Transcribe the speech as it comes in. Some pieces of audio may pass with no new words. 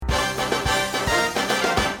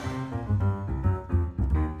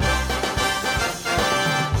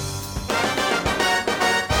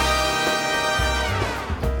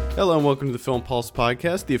Hello and welcome to the Film Pulse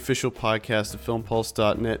Podcast, the official podcast of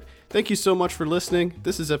filmpulse.net. Thank you so much for listening.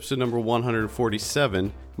 This is episode number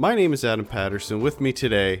 147. My name is Adam Patterson. With me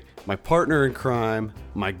today, my partner in crime,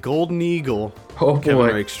 my golden eagle, Kevin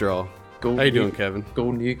Rakestraw. How you doing, Kevin?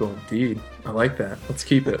 Golden Eagle, indeed. I like that. Let's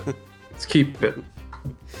keep it. Let's keep it.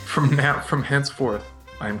 From henceforth,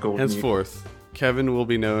 I am Golden Henceforth, Kevin will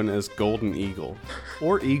be known as Golden Eagle.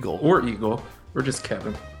 Or Eagle. Or Eagle. Or just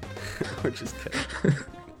Kevin. Or just Kevin.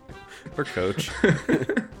 Or Coach.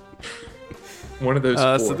 One of those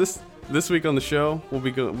four. So this week on the show, we'll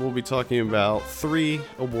be talking about 3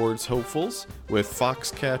 awards hopefuls with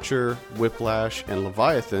Foxcatcher, Whiplash, and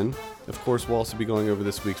Leviathan. Of course, we'll also be going over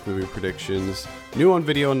this week's movie predictions, new on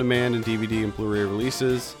video on demand and DVD and Blu-ray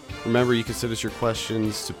releases. Remember, you can send us your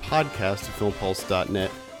questions to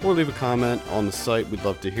podcast@filmpulse.net or leave a comment on the site. We'd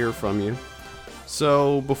love to hear from you.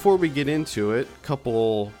 So before we get into it,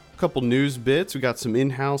 couple news bits. We got some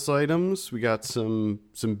in-house items. We got some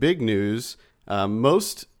big news.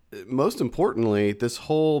 Most importantly, this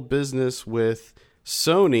whole business with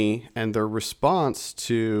Sony and their response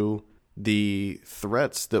to the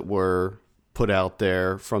threats that were put out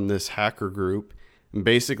there from this hacker group. And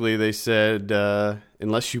basically, they said,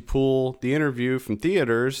 unless you pull the interview from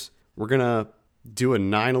theaters, we're going to do a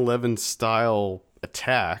 9/11 style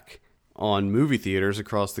attack on movie theaters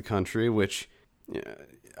across the country, which,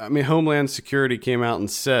 I mean, Homeland Security came out and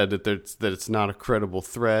said that it's not a credible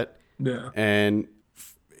threat. Yeah. And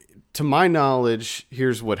to my knowledge,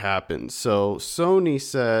 here's what happened. So Sony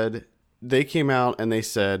said, they came out and they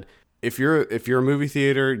said, if you're a movie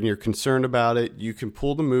theater and you're concerned about it, you can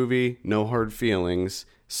pull the movie, no hard feelings.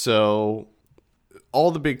 So all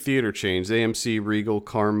the big theater chains, AMC, Regal,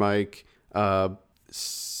 Carmike, I'm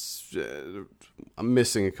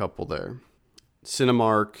missing a couple there,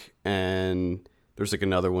 Cinemark, and there's like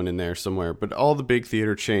another one in there somewhere. But all the big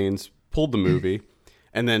theater chains pulled the movie.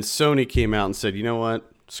 And then Sony came out and said, you know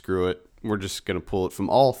what? Screw it. We're just going to pull it from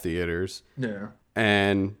all theaters. Yeah.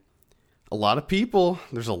 And a lot of people,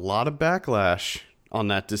 there's a lot of backlash on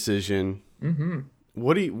that decision. Mm-hmm.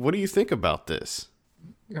 What do you think about this?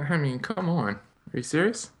 I mean, come on. Are you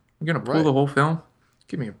serious? You're going to pull the whole film?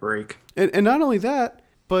 Give me a break. And not only that,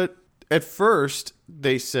 but at first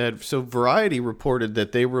they said, so Variety reported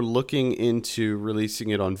that they were looking into releasing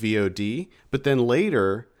it on VOD, but then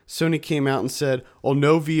later Sony came out and said, oh,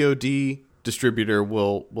 no VOD distributor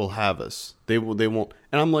will have us. They won't.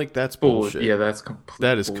 And I'm like, that's bullshit. Yeah,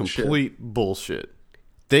 that is complete bullshit.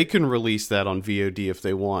 They can release that on VOD if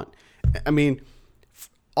they want. I mean,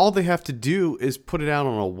 all they have to do is put it out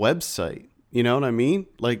on a website. You know what I mean?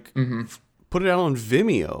 Like, put it out on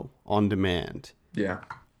Vimeo on demand. Yeah.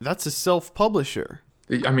 That's a self-publisher.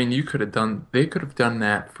 I mean, they could have done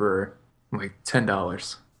that for like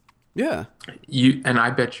 $10. Yeah. And I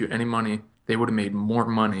bet you any money, they would have made more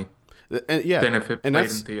money than if it played in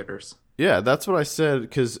theaters. Yeah, that's what I said,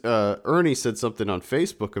 because Ernie said something on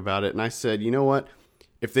Facebook about it, and I said, you know what?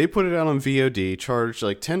 If they put it out on VOD, charge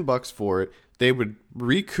like $10 for it, they would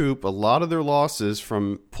recoup a lot of their losses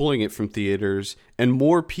from pulling it from theaters, and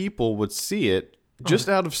more people would see it just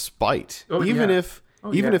out of spite. Even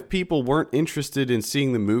if people weren't interested in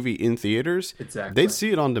seeing the movie in theaters, they'd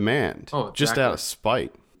see it on demand, just out of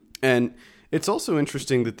spite. And it's also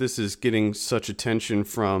interesting that this is getting such attention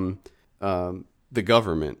from the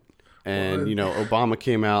government. And, you know, Obama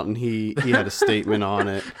came out and he had a statement on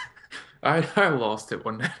it. I lost it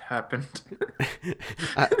when that happened.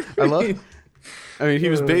 I mean, he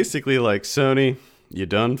was basically like, Sony, you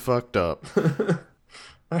done fucked up.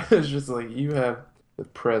 I was just like, you have the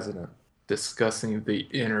president discussing The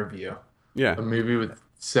Interview. Yeah. A movie with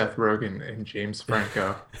Seth Rogen and James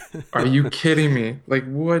Franco. Are you kidding me? Like,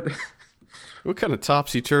 what? What kind of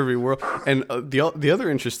topsy-turvy world? And the other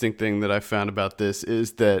interesting thing that I found about this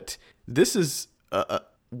is that this is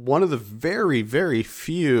one of the very, very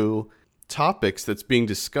few topics that's being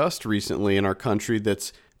discussed recently in our country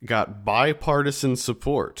that's got bipartisan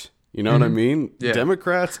support. You know what I mean? Yeah.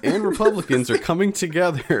 Democrats and Republicans are coming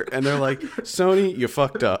together, and they're like, Sony, you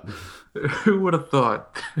fucked up. Who would have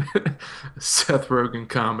thought a Seth Rogen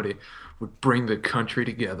comedy would bring the country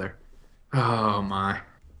together? Oh, my.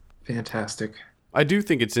 Fantastic. I do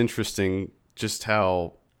think it's interesting just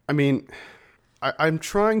how, I mean, I'm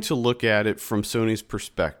trying to look at it from Sony's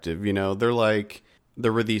perspective. You know, they're like,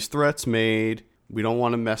 there were these threats made. We don't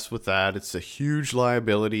want to mess with that. It's a huge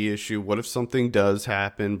liability issue. What if something does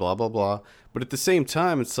happen? Blah, blah, blah. But at the same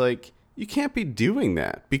time, it's like, you can't be doing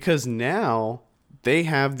that because now they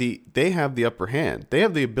have the upper hand. They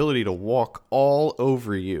have the ability to walk all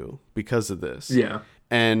over you because of this. Yeah.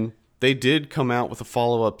 And they did come out with a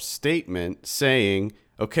follow-up statement saying,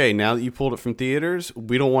 okay, now that you pulled it from theaters,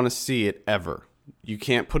 we don't want to see it ever. You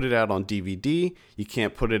can't put it out on DVD. You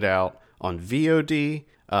can't put it out on VOD.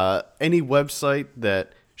 Any website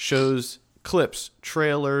that shows clips,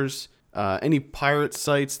 trailers, any pirate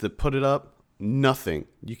sites that put it up, nothing.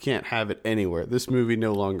 You can't have it anywhere. This movie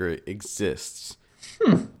no longer exists.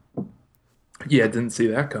 Yeah, didn't see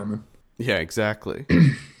that coming. Yeah, exactly.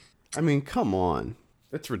 I mean, come on.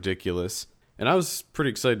 That's ridiculous. And I was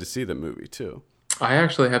pretty excited to see that movie, too. I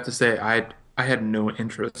actually have to say I had no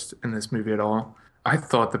interest in this movie at all. I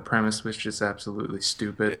thought the premise was just absolutely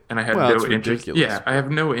stupid, and I had Well, no it's interest. ridiculous. Yeah, I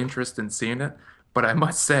have no interest in seeing it, but I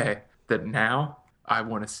must say that now I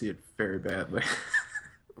want to see it very badly.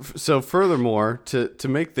 So furthermore, to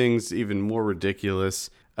make things even more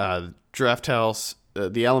ridiculous, Draft House,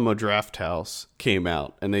 the Alamo Draft House came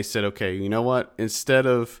out, and they said, okay, you know what? Instead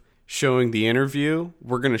of showing the interview,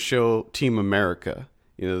 we're going to show Team America,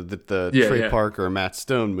 the Trey Parker, Matt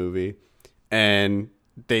Stone movie. And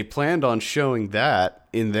they planned on showing that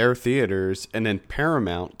in their theaters, and then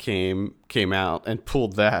Paramount came out and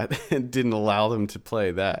pulled that and didn't allow them to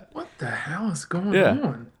play that. What the hell is going Yeah.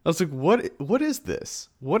 on? I was like, what is this?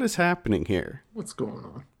 What is happening here? What's going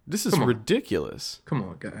on? This is Come on. ridiculous. Come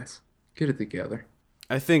on, guys. Get it together.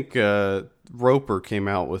 I think Roper came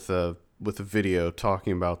out with a video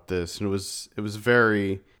talking about this, and it was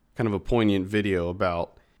very kind of a poignant video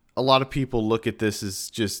about a lot of people look at this as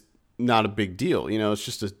just not a big deal. It's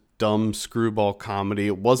just a dumb screwball comedy.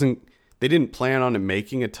 They didn't plan on it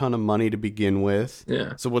making a ton of money to begin with.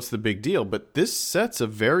 Yeah. So what's the big deal? But this sets a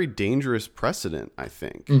very dangerous precedent, I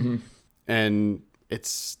think. Mm-hmm. And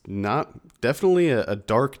it's definitely a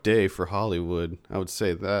dark day for Hollywood. I would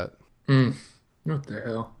say that. What the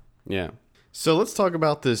hell? Yeah. So let's talk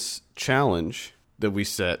about this challenge that we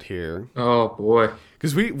set here. Oh, boy.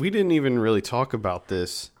 Because we didn't even really talk about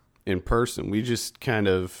this in person. We just kind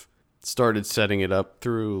of started setting it up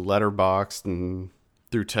through Letterboxd and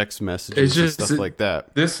through text messages and stuff like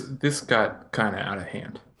that. This got kind of out of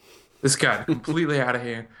hand. This got completely out of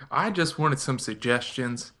hand. I just wanted some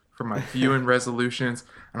suggestions for my viewing resolutions,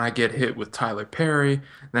 and I get hit with Tyler Perry.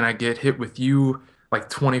 Then I get hit with you, like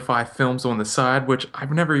 25 films on the side, which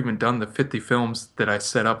I've never even done the 50 films that I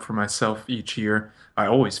set up for myself each year. I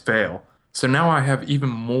always fail. So now I have even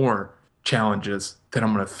more challenges that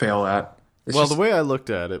I'm going to fail at. The way I looked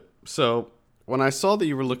at it, so when I saw that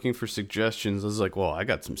you were looking for suggestions, I was like, well, I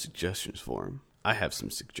got some suggestions for him. I have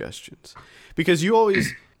some suggestions. Because you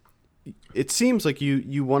always, it seems like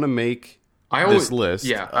you want to make this list.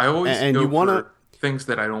 Yeah, I always and go you want for things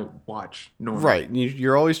that I don't watch normally. Right.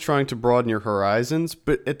 You're always trying to broaden your horizons,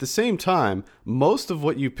 but at the same time, most of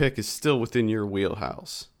what you pick is still within your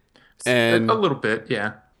wheelhouse. And a little bit,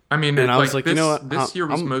 yeah. I mean, I was like, this, you know what? This year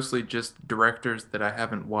was I'm mostly just directors that I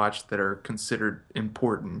haven't watched that are considered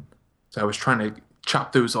important. So I was trying to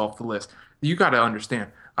chop those off the list. You got to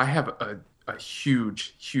understand, I have a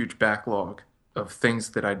huge, huge backlog of things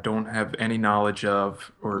that I don't have any knowledge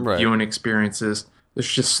of or viewing experiences.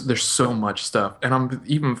 There's so much stuff. And I'm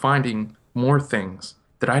even finding more things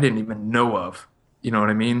that I didn't even know of. You know what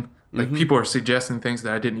I mean? Like people are suggesting things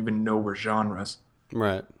that I didn't even know were genres.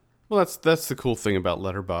 Right. Well, that's the cool thing about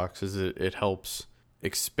Letterboxd is it helps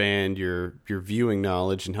expand your viewing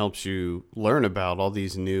knowledge and helps you learn about all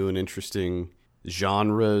these new and interesting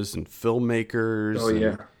genres and filmmakers. Oh,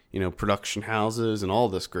 yeah. And, production houses and all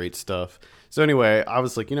this great stuff. So anyway, I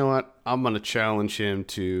was like, you know what? I'm going to challenge him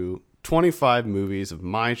to 25 movies of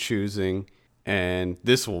my choosing, and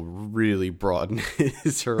this will really broaden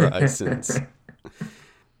his horizons.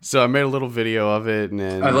 So I made a little video of it, and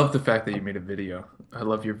then I love the fact that you made a video. I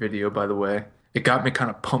love your video, by the way. It got me kind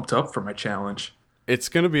of pumped up for my challenge. It's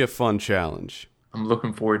going to be a fun challenge. I'm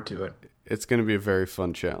looking forward to it. It's going to be a very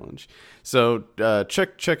fun challenge. So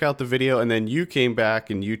check out the video, and then you came back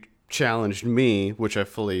and you challenged me, which I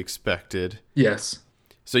fully expected. Yes.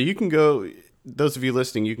 So you can go, those of you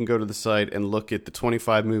listening, you can go to the site and look at the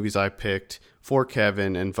 25 movies I picked for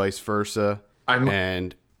Kevin and vice versa.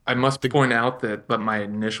 I must point out that my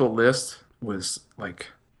initial list was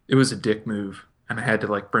it was a dick move, and I had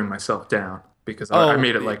to bring myself down because I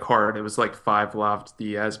made it hard. It was 5 Lav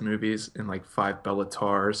Diaz movies and 5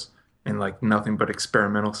 Bellatars and nothing but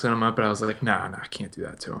experimental cinema. But I was like, nah, I can't do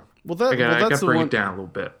that to him. I got to bring it down a little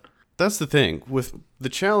bit. That's the thing. With the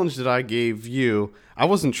challenge that I gave you, I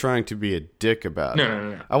wasn't trying to be a dick about it.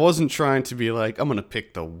 No. I wasn't trying to be I'm going to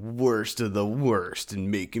pick the worst of the worst and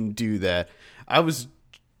make him do that. I was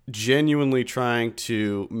genuinely trying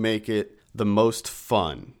to make it the most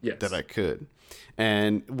fun that I could.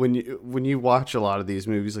 And when you watch a lot of these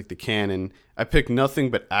movies like the canon, I pick nothing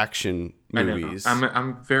but action movies. I know.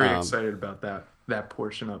 I'm very excited about that. that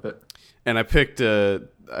portion of it. And I picked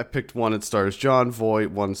one that stars John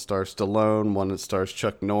Voight, one stars Stallone, one that stars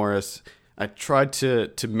Chuck Norris. I tried to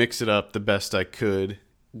mix it up the best I could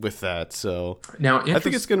with that. So Now, I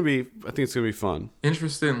think it's gonna be fun.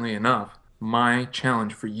 interestingly enough, my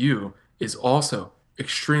challenge for you is also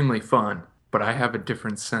extremely fun, but I have a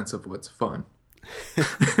different sense of what's fun.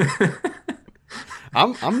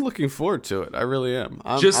 I'm looking forward to it. I really am.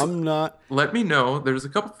 I'm not. Let me know. There's a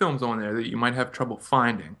couple films on there that you might have trouble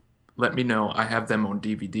finding. Let me know. I have them on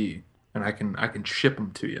DVD, and I can ship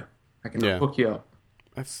them to you. I can hook you up.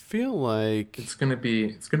 I feel like It's gonna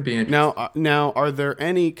be interesting. now are there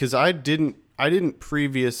any? Because I didn't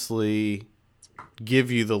previously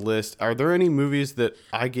give you the list. Are there any movies that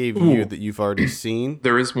I gave you that you've already seen?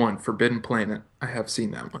 There is one, Forbidden Planet. I have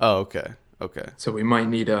seen that one. Oh, okay. So we might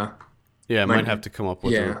need a Yeah, I might have to come up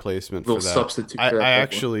with a replacement for little that. substitute for that I one.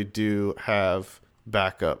 actually do have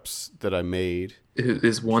backups that I made.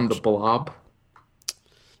 Is one The Blob?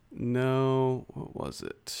 No, what was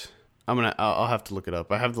it? I'll have to look it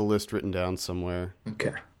up. I have the list written down somewhere,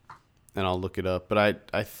 Okay. and I'll look it up. But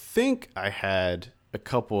I think I had a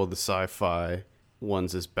couple of the sci-fi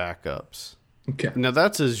ones as backups. Okay. Now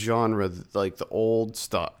that's a genre like the old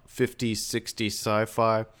stuff, 50s, 60s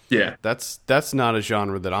sci-fi. Yeah. That's not a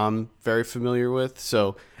genre that I'm very familiar with.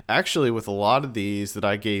 So actually, with a lot of these that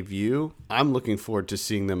I gave you, I'm looking forward to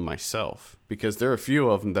seeing them myself because there are a few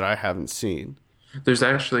of them that I haven't seen. There's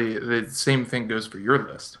actually the same thing goes for your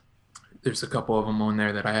list. There's a couple of them on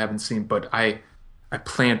there that I haven't seen, but I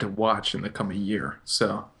plan to watch in the coming year.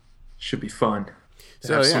 So should be fun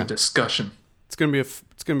to have some discussion. It's gonna be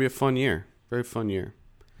a fun year, very fun year.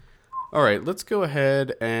 All right, let's go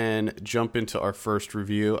ahead and jump into our first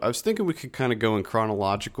review. I was thinking we could kind of go in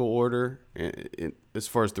chronological order as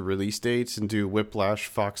far as the release dates and do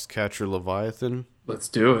Whiplash, Foxcatcher, Leviathan. Let's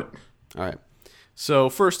do it. All right. So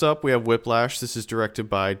first up, we have Whiplash. This is directed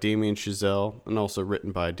by Damien Chazelle and also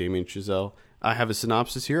written by Damien Chazelle. I have a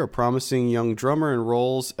synopsis here. A promising young drummer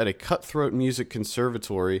enrolls at a cutthroat music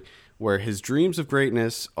conservatory where his dreams of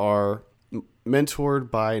greatness are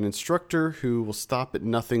mentored by an instructor who will stop at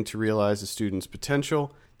nothing to realize a student's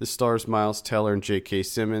potential. This stars Miles Teller and J.K.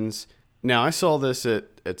 Simmons. Now, I saw this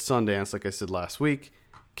at Sundance, like I said last week.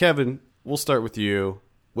 Kevin, we'll start with you.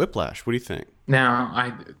 Whiplash, what do you think?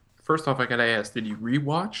 Now, first off, I gotta ask, did you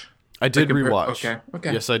rewatch? I did rewatch.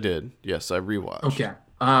 Okay. Yes, I did. Yes, I rewatched. Okay.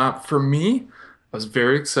 For me, I was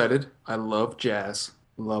very excited. I love jazz.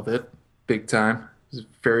 Love it. Big time. I was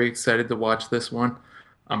very excited to watch this one.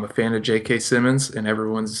 I'm a fan of J.K. Simmons, and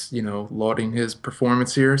everyone's, lauding his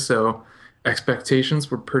performance here. So expectations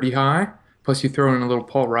were pretty high. Plus, you throw in a little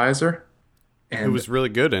Paul Reiser. And It was really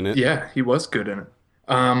good in it. yeah, he was good in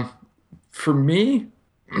it. For me,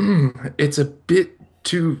 it's a bit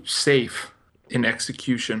too safe in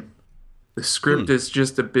execution. The script is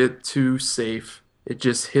just a bit too safe. It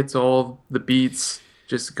just hits all the beats,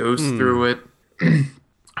 just goes through it.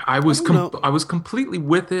 I was completely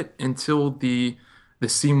with it until the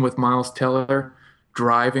scene with Miles Teller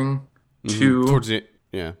driving Towards the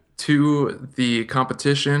to the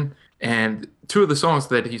competition, and two of the songs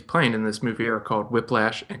that he's playing in this movie are called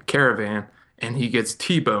Whiplash and Caravan, and he gets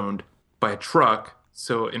T-boned by a truck.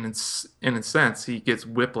 So in a sense, he gets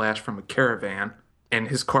whiplash from a caravan, and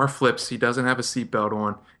his car flips. He doesn't have a seatbelt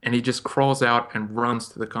on, and he just crawls out and runs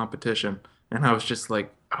to the competition. And I was just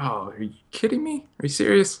like, "Oh, are you kidding me? Are you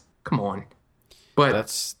serious? Come on!"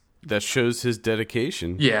 But that shows his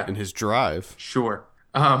dedication. Yeah. And his drive. sure,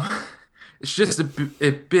 it's just a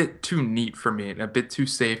bit too neat for me, and a bit too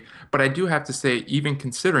safe. But I do have to say, even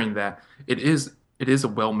considering that, it is a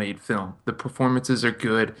well-made film. The performances are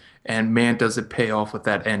good, and man, does it pay off with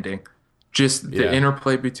that ending. Just the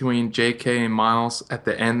interplay between J.K. and Miles at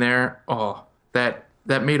the end there, that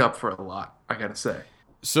made up for a lot, I gotta say.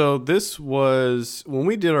 So this was, when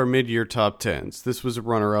we did our mid-year top 10s, this was a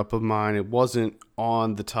runner-up of mine. It wasn't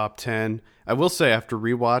on the top 10. I will say after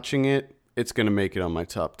rewatching it, it's going to make it on my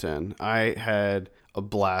top 10. I had a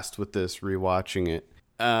blast with this rewatching it.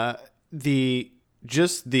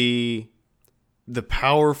 The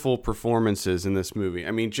powerful performances in this movie.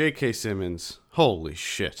 I mean, J.K. Simmons, holy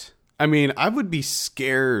shit. I mean, I would be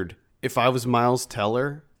scared if I was Miles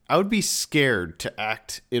Teller. I would be scared to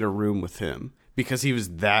act in a room with him because he was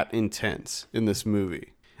that intense in this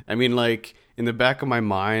movie. I mean, like, in the back of my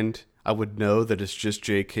mind, I would know that it's just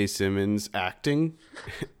J.K. Simmons acting.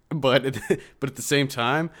 But at the same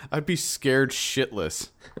time, I'd be scared shitless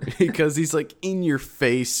because he's like in your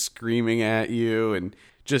face screaming at you and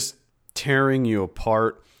just tearing you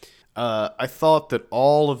apart. I thought that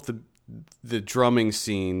all of the drumming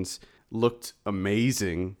scenes looked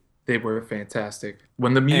amazing. They were fantastic.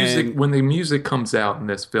 And When the music comes out in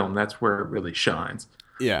this film, that's where it really shines.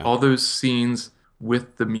 yeah, All those scenes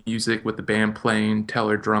with the music, with the band playing,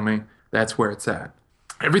 Teller drumming, that's where it's at.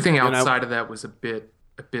 Everything and I outside of that was a bit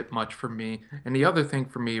much for me. And the other thing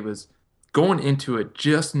for me was going into it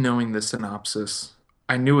just knowing the synopsis.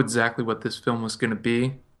 I knew exactly what this film was going to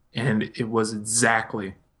be, and it was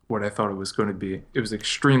exactly what I thought it was going to be. It was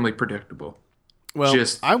extremely predictable. well,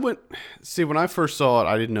 Just I went see when I first saw it,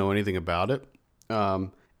 I didn't know anything about it.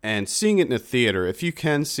 And seeing it in a theater, if you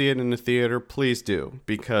can see it in a theater, please do,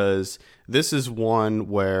 because this is one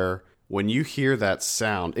where when you hear that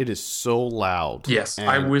sound, it is so loud. yes, And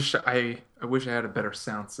I wish I had a better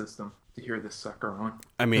sound system to hear this sucker on.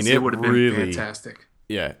 I mean, 'Cause it it would have been really, fantastic.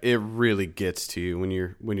 yeah, it really gets to you when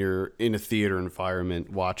you're in a theater environment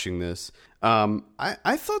watching this.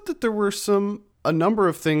 I thought that there were a number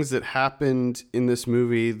of things that happened in this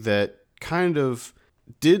movie that kind of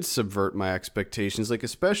did subvert my expectations, like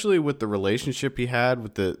especially with the relationship he had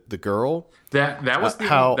with the girl. That was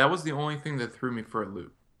the only thing that threw me for a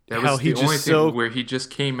loop. That How was he the only just thing where he just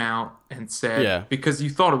came out and said, Yeah. because you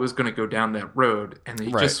thought it was going to go down that road, and he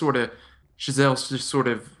Right. just sort of, Giselle just sort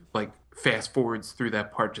of like fast forwards through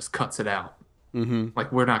that part, just cuts it out. Mm-hmm.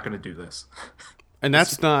 Like, we're not going to do this. And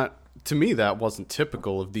that's not, to me, that wasn't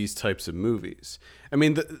typical of these types of movies. I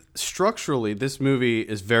mean, structurally, this movie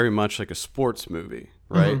is very much like a sports movie,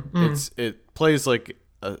 right? It plays like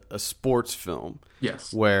a sports film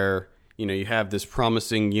Yes. where, you have this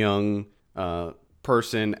promising young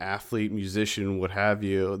person, athlete, musician, what have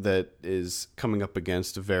you, that is coming up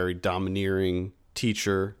against a very domineering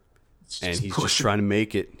teacher, and he's just trying to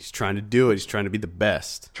make it. He's trying to do it. He's trying to be the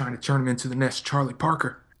best. Trying to turn him into the next Charlie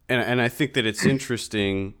Parker. And I think that it's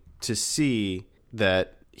interesting to see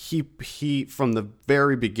that he from the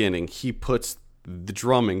very beginning, he puts the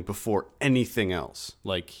drumming before anything else.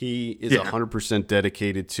 Like, he is 100%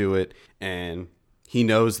 dedicated to it, and he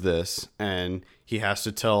knows this, and he has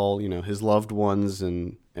to tell, his loved ones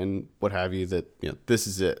and what have you that, this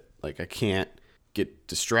is it. Like, I can't get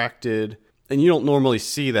distracted. And you don't normally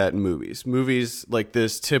see that in movies. Movies like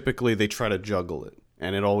this, typically they try to juggle it,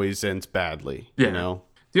 and it always ends badly,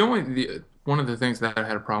 One of the things that I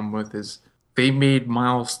had a problem with is they made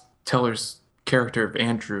Miles Teller's character of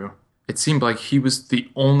Andrew. It seemed like he was the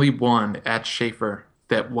only one at Schaefer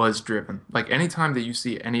that was driven. Like, anytime that you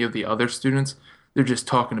see any of the other students, they're just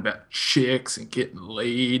talking about chicks and getting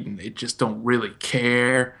laid, and they just don't really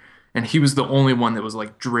care. And he was the only one that was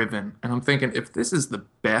like driven. And I'm thinking, if this is the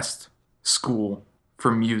best school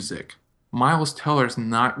for music, Miles Teller's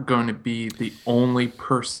not going to be the only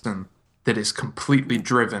person that is completely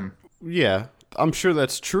driven. Yeah, I'm sure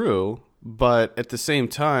that's true, but at the same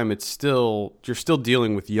time, you're still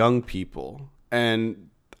dealing with young people, and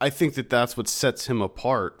I think that that's what sets him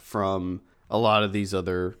apart from a lot of these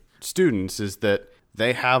other students, is that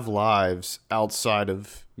they have lives outside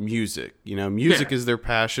of music. Music is their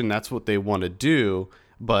passion, that's what they want to do,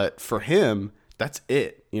 but for him, that's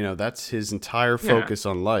it. That's his entire focus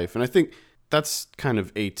on life, and I think that's kind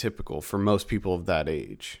of atypical for most people of that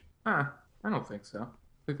age. I don't think so.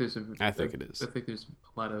 I think it is. I think there's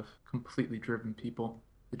a lot of completely driven people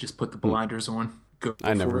that just put the blinders on.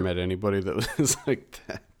 I never met anybody that was like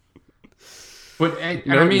that. But I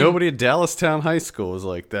mean, nobody at Dallastown High School was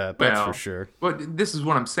like that. That's for sure. But this is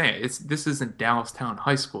what I'm saying. This isn't Dallastown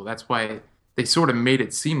High School. That's why they sort of made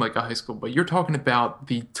it seem like a high school. But you're talking about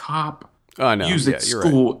the top music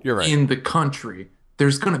school in the country.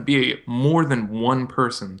 There's going to be more than one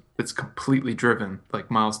person that's completely driven, like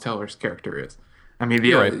Miles Teller's character is. I mean,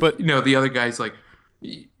 the other guy's like,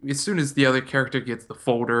 as soon as the other character gets the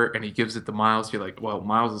folder and he gives it to Miles, you're like, well,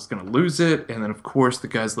 Miles is going to lose it. And then, of course, the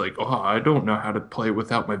guy's like, oh, I don't know how to play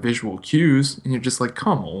without my visual cues. And you're just like,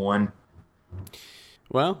 come on.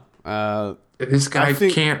 Well, this guy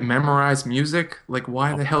can't memorize music? Like,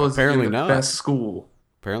 why the hell is he in the best school?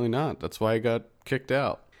 Apparently not. That's why he got kicked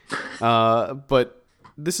out. But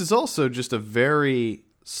this is also just a very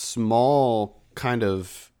small kind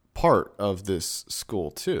of part of this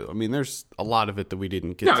school too. I mean, there's a lot of it that we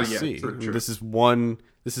didn't get to see. True. This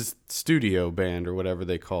is studio band or whatever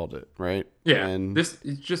they called it, right? Yeah. And this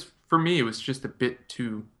is just, for me, it was just a bit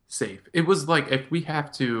too safe. It was like, if we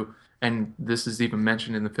have to, and this is even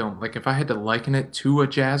mentioned in the film, like if I had to liken it to a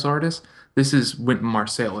jazz artist, this is Wynton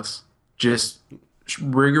Marsalis. Just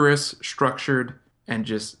rigorous, structured, and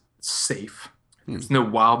just safe. There's no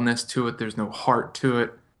wildness to it. There's no heart to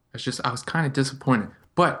it. I was kind of disappointed.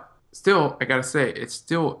 But still, I gotta say, it's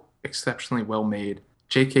still exceptionally well made.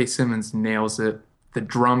 J.K. Simmons nails it. The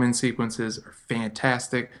drumming sequences are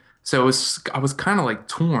fantastic. So I was kind of like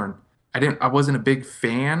torn. I wasn't a big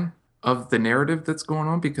fan of the narrative that's going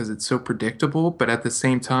on because it's so predictable, but at the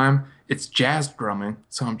same time, it's jazz drumming.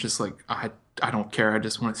 So I'm just like, I don't care. I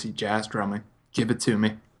just want to see jazz drumming. Give it to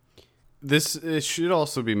me. This it should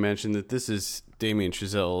also be mentioned that this is Damien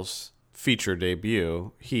Chazelle's feature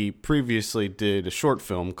debut. He previously did a short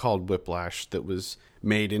film called Whiplash that was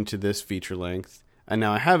made into this feature length. And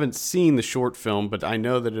now I haven't seen the short film, but I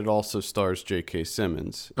know that it also stars J.K.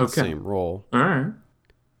 Simmons in the Okay. same role. All right.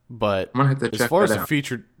 But I'm gonna have to check that out.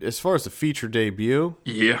 as far as the feature debut,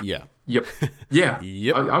 Yeah. yeah, Yep. Yeah.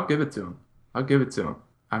 yep, I'll give it to him. I'll give it to him.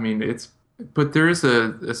 I mean, but there is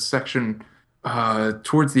a section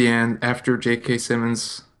towards the end after J.K.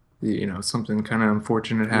 Simmons, something kind of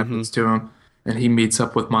unfortunate hmm happens to him, and he meets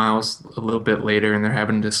up with Miles a little bit later, and they're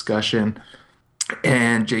having a discussion,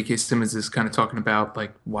 and J.K. Simmons is kind of talking about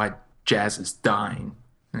like why jazz is dying,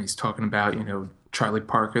 and he's talking about Charlie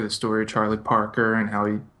Parker, the story of Charlie Parker, and how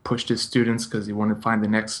he pushed his students because he wanted to find the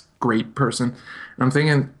next great person. And I'm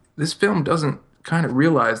thinking this film doesn't kind of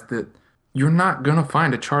realize that you're not gonna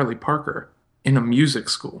find a Charlie Parker in a music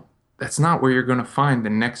school. That's not where you're gonna find the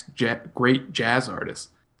next great jazz artist.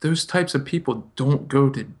 Those types of people don't go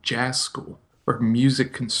to jazz school or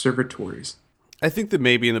music conservatories. I think that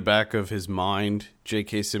maybe in the back of his mind,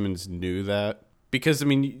 J.K. Simmons knew that. Because, I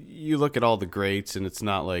mean, you look at all the greats, and it's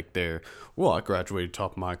not like I graduated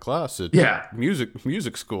top of my class at Yeah.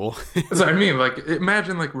 music school. That's what I mean. Like,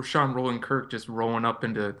 imagine like Rashawn Roland Kirk just rolling up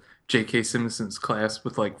into J.K. Simmons's class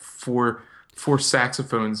with like four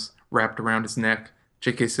saxophones wrapped around his neck.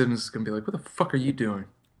 J.K. Simmons is gonna be like, "What the fuck are you doing?"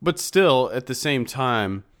 But still, at the same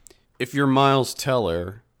time, if you're Miles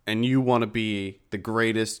Teller and you want to be the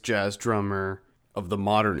greatest jazz drummer of the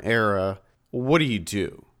modern era, what do you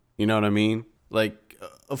do? You know what I mean? Like,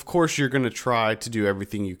 of course, you're going to try to do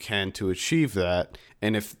everything you can to achieve that.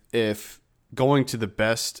 And if going to the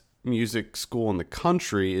best music school in the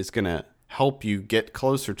country is going to help you get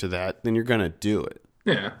closer to that, then you're going to do it.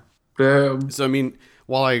 Yeah. So, I mean,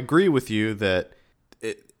 while I agree with you that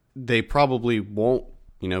they probably won't,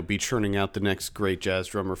 be churning out the next great jazz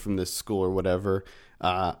drummer from this school or whatever,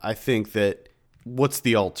 I think that what's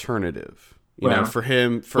the alternative? For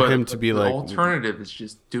him to be the like, alternative is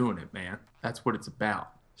just doing it, man. That's what it's about.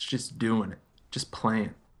 It's just doing it, just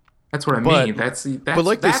playing. That's what I But- mean. That's but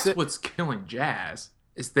like they that's said- what's killing jazz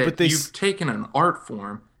is But that they you've s- taken an art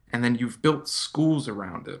form and then you've built schools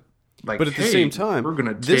around it. Like, But at the hey, same time, we're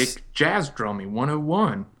gonna this- take jazz drumming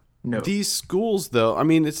 101. No, these schools, though, I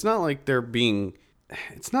mean, it's not like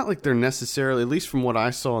they're necessarily, at least from what I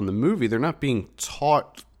saw in the movie, they're not being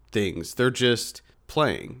taught things. They're just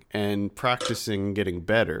playing and practicing and getting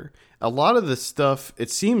better. A lot of the stuff, it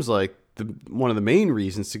seems like one of the main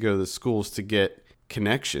reasons to go to the schools to get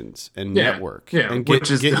connections and network and get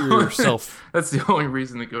which is yourself. That's the only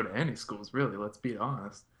reason to go to any schools, really. Let's be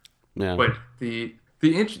honest. Yeah. But the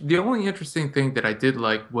only interesting thing that I did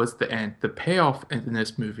like was the end. The payoff in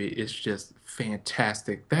this movie is just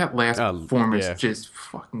fantastic. That last performance yeah. just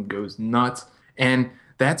fucking goes nuts, and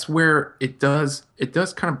that's where it does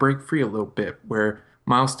kind of break free a little bit, where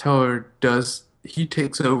Miles Teller he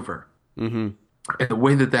takes over, Mm-hmm. and the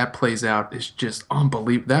way that plays out is just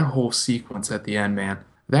unbelievable. That whole sequence at the end, man,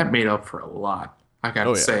 that made up for a lot. I gotta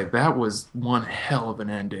Oh, yeah. say, that was one hell of an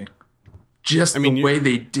ending. Just mean, the way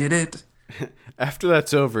they did it. After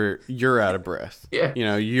that's over, you're out of breath. Yeah.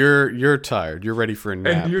 You're tired. You're ready for a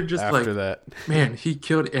nap. And you're just after like, that. man, he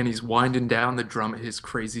killed it. And he's winding down the drum at his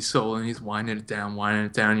crazy solo, and he's winding it down,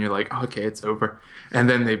 and you're like, okay, it's over. And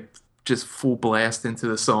then they just full blast into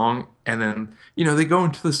the song, and then they go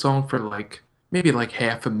into the song for like maybe like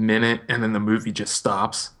half a minute, and then the movie just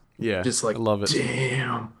stops. Yeah, Just like, I love it.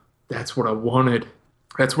 damn, that's what I wanted.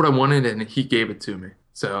 That's what I wanted, and he gave it to me.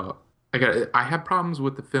 So I had problems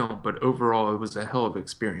with the film, but overall, it was a hell of an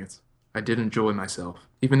experience. I did enjoy myself,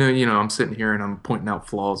 even though I'm sitting here and I'm pointing out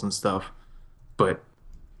flaws and stuff. But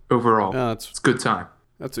overall, No, it's a good time.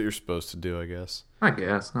 That's what you're supposed to do, I guess. I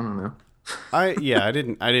guess I don't know. I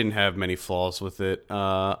didn't have many flaws with it.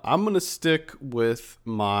 I'm gonna stick with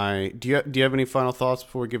my. Do you have any final thoughts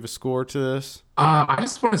before we give a score to this? I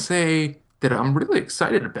just want to say that I'm really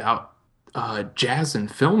excited about jazz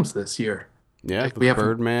and films this year. Yeah, Like, with we have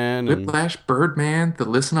Birdman and Whiplash, Birdman, the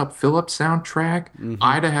Listen Up Phillips soundtrack. Mm-hmm.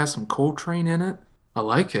 Ida has some Coltrane in it. I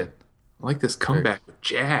like it. I like this comeback with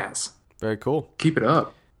jazz. very cool. Keep it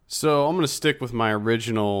up. So I'm gonna stick with my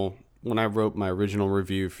original when I wrote my original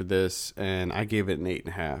review for this, and I gave it an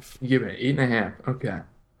 8.5. You give it an 8.5. Okay.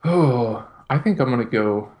 Oh, I think I'm gonna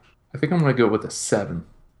go. I think I'm gonna go with a 7.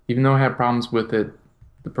 Even though I had problems with it,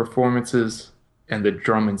 the performances and the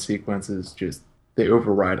drumming sequences they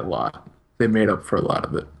override a lot. They made up for a lot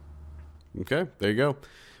of it. Okay, there you go.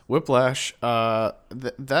 Whiplash,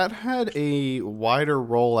 that had a wider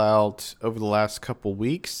rollout over the last couple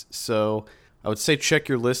weeks, so I would say check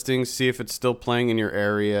your listings, see if it's still playing in your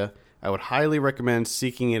area. I would highly recommend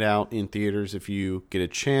seeking it out in theaters if you get a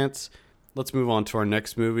chance. Let's move on to our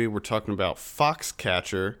next movie. We're talking about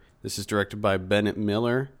Foxcatcher. This is directed by Bennett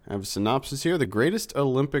Miller. I have a synopsis here. The greatest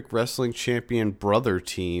Olympic wrestling champion brother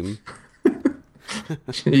team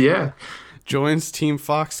Yeah. joins Team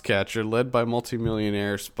Foxcatcher, led by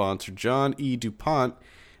multimillionaire sponsor John E. DuPont,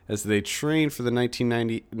 as they train for the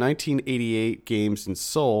 1988 Games in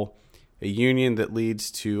Seoul, a union that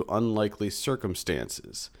leads to unlikely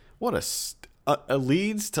circumstances. What a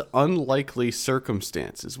leads to unlikely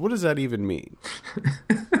circumstances. What does that even mean?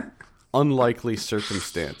 Unlikely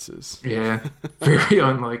circumstances. Yeah. Very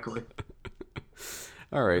unlikely.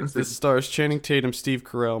 All right. This stars Channing Tatum, Steve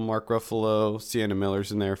Carell, Mark Ruffalo, Sienna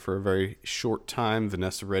Miller's in there for a very short time,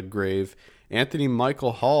 Vanessa Redgrave, Anthony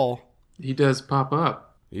Michael Hall. He does pop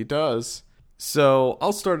up. He does. So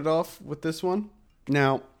I'll start it off with this one.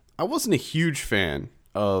 Now, I wasn't a huge fan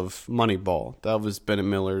of Moneyball. That was Bennett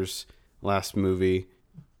Miller's last movie.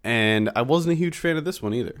 And I wasn't a huge fan of this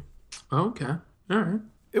one either. Okay. All right.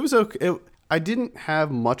 It was okay. I didn't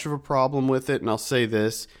have much of a problem with it, and I'll say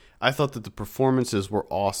this. I thought that the performances were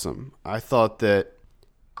awesome. I thought that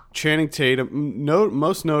Channing Tatum,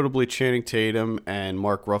 most notably Channing Tatum and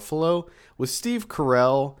Mark Ruffalo, with Steve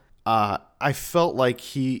Carell, I felt like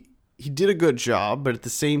he did a good job, but at the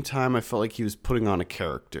same time, I felt like he was putting on a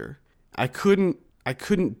character. I couldn't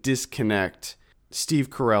disconnect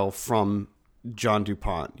Steve Carell from John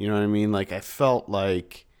DuPont. You know what I mean? Like, I felt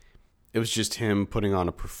like it was just him putting on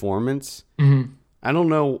a performance. Mm-hmm. I don't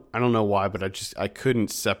know why, but I couldn't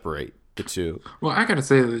separate the two. Well, I gotta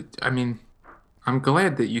say that, I mean, I'm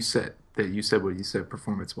glad that you said what you said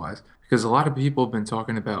performance-wise, because a lot of people have been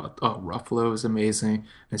talking about, oh, Ruffalo is amazing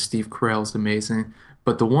and Steve Carell is amazing,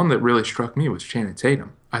 but the one that really struck me was Channing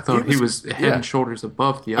Tatum. I thought he was head and shoulders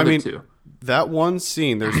above the other two. That one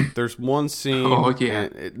scene, there's one scene. Oh yeah,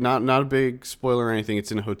 not a big spoiler or anything.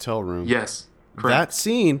 It's in a hotel room. Yes, correct. That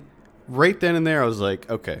scene, right then and there, I was like,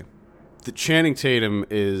 okay, the Channing Tatum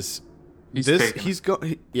is He's made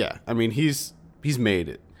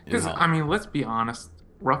it. Because I mean, let's be honest.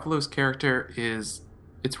 Ruffalo's character it's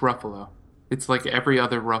Ruffalo. It's like every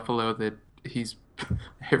other Ruffalo that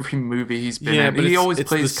every movie he's been in. He always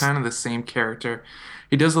plays kind of the same character.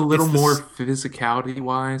 He does a little more physicality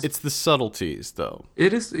wise. It's the subtleties, though.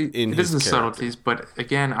 It is the subtleties, but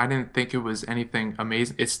again, I didn't think it was anything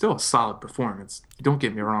amazing. It's still a solid performance. Don't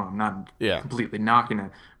get me wrong. I'm not completely knocking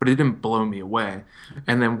it, but it didn't blow me away.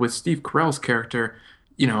 And then with Steve Carell's character,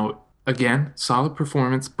 again, solid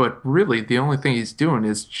performance, but really the only thing he's doing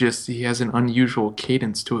is just he has an unusual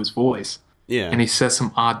cadence to his voice. Yeah. And he says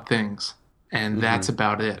some odd things, and that's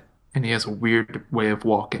about it. And he has a weird way of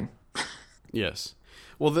walking. Yes.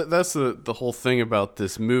 Well, that's the whole thing about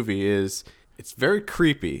this movie is it's very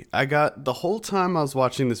creepy. I got the whole time I was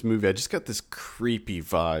watching this movie, I just got this creepy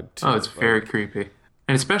vibe to it. Oh, it's very creepy.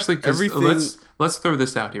 And especially because let's throw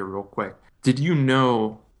this out here real quick. Did you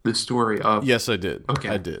know the story of... Yes, I did. Okay.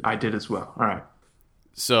 I did. I did as well. All right.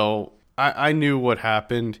 So I knew what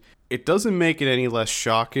happened. It doesn't make it any less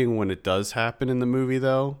shocking when it does happen in the movie,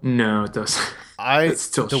 though. No, it doesn't. It's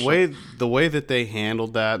still the way that they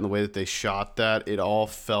handled that and the way that they shot that, it all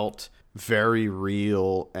felt very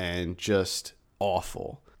real and just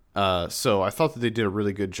awful. So I thought that they did a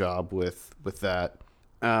really good job with that.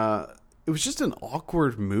 It was just an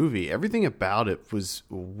awkward movie. Everything about it was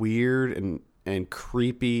weird and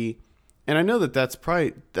creepy. And I know that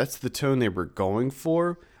that's the tone they were going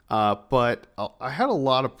for. But I had a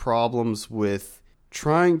lot of problems with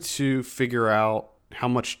trying to figure out how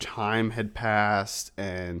much time had passed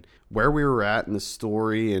and where we were at in the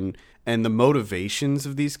story and the motivations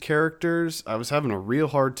of these characters. I was having a real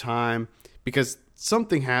hard time because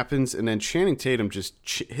something happens and then Channing Tatum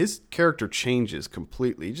his character changes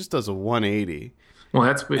completely. He just does a 180. Well,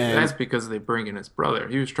 that's because they bring in his brother.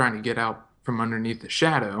 He was trying to get out from underneath the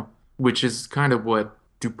shadow, which is kind of what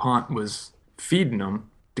DuPont was feeding him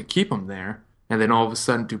to keep him there. And then all of a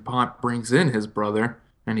sudden DuPont brings in his brother,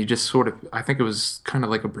 and he just sort of, I think it was kind of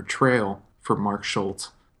like a betrayal for Mark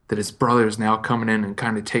Schultz that his brother is now coming in and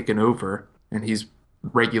kind of taking over, and he's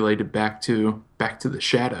regulated back to the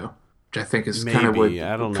shadow, which I think is kind of what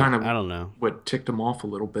I don't know what ticked him off a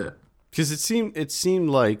little bit. Because it seemed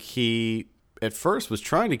like he at first was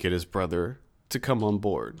trying to get his brother to come on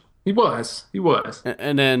board. He was.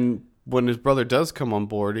 And then when his brother does come on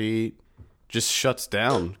board, he just shuts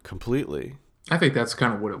down completely. I think that's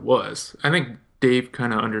kind of what it was. I think Dave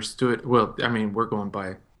kind of understood. Well, I mean, we're going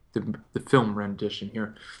by the film rendition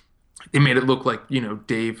here. They made it look like,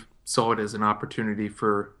 Dave saw it as an opportunity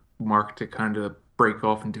for Mark to kind of break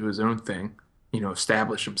off and do his own thing,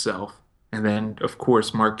 establish himself. And then, of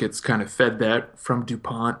course, Mark gets kind of fed that from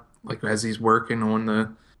DuPont, like as he's working on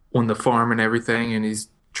the farm and everything, and he's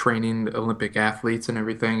training the Olympic athletes and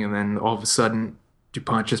everything. And then all of a sudden,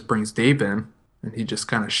 DuPont just brings Dave in, and he just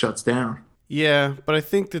kind of shuts down. Yeah, but I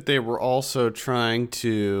think that they were also trying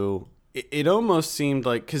to. It almost seemed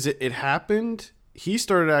like, because it happened, he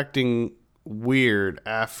started acting weird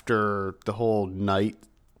after the whole night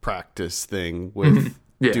practice thing with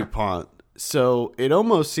Yeah. DuPont. So it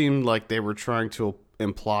almost seemed like they were trying to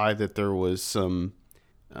imply that there was some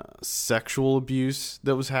sexual abuse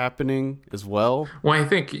that was happening as well. Well,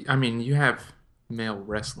 I mean, you have male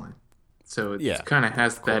wrestling, so it Yeah, kind of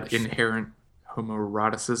has of that course. inherent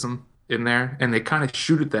homoeroticism in there, and they kind of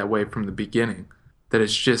shoot it that way from the beginning. That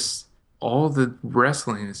it's just all the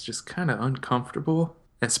wrestling is just kind of uncomfortable,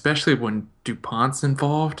 especially when DuPont's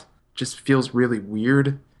involved. Just feels really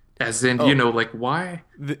weird. As in, Oh, like why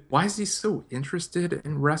is he so interested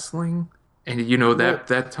in wrestling? And well,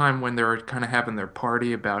 that time when they're kind of having their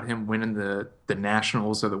party about him winning the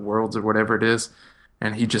nationals or the worlds or whatever it is,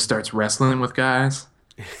 and he just starts wrestling with guys.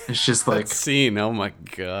 It's just that like scene, oh my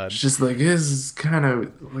God. this is kind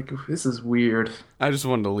of like this is weird. I just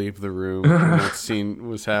wanted to leave the room when that scene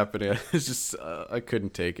was happening. It's just I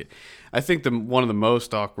couldn't take it. I think the one of the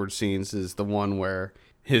most awkward scenes is the one where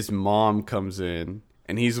his mom comes in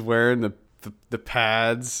and he's wearing the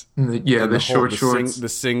pads Yeah, and the whole short shorts.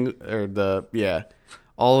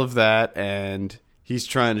 all of that, and he's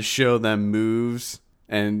trying to show them moves,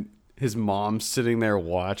 and his mom's sitting there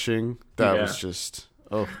watching. That Yeah. was just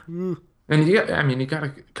ooh. And I mean, you gotta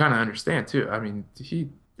kind of understand too. I mean, he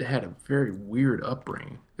had a very weird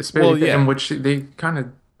upbringing, Well, especially in yeah, which they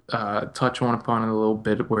kind of touch on upon it a little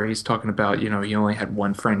bit, where he's talking about, he only had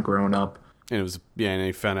one friend growing up. and it was and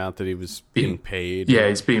he found out that he was being paid. Yeah,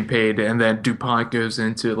 he's being paid, and then DuPont goes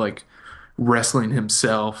into like wrestling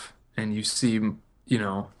himself, and you see,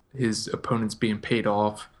 his opponents being paid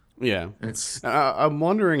off. Yeah. It's I'm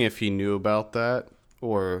wondering if he knew about that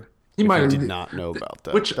or he if he might, did not know about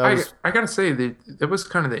that. which That was, I gotta say that was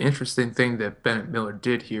kind of the interesting thing that Bennett Miller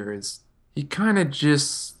did here is he kind of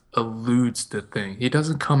just alludes to things. He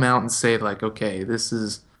doesn't come out and say like, okay,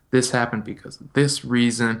 this happened because of this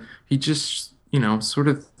reason. He just, sort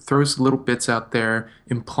of throws little bits out there,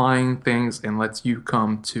 implying things, and lets you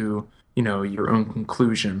come to, your own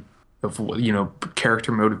conclusion of what,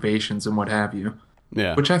 character motivations and what have you,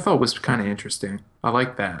 yeah. which I thought was kind of interesting. I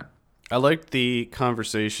like that. I liked the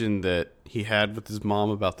conversation that he had with his mom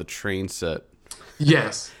about the train set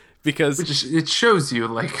Yes, because which it shows you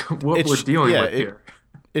like what we're dealing with here.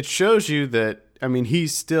 it shows you that, I mean,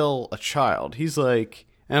 he's still a child. He's like,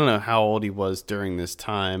 I don't know how old he was during this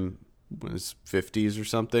time, his 50s or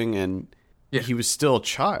something, and Yeah. he was still a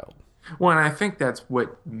child. Well, and I think that's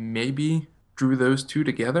what maybe drew those two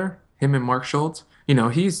together, him and Mark Schultz.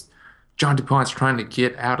 John DuPont's trying to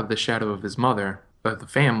get out of the shadow of his mother, of the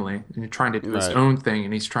family, and trying to do his Right. own thing,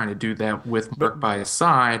 and he's trying to do that with Mark by his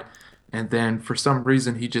side. And then for some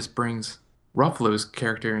reason, he just brings Ruffalo's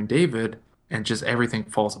character and David, and just everything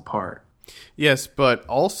falls apart. Yes, but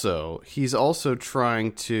also he's also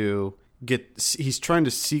trying to he's trying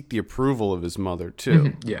to seek the approval of his mother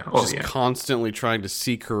too. Yeah. Oh, Just yeah. constantly trying to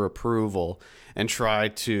seek her approval and try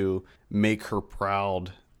to make her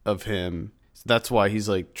proud of him. So that's why he's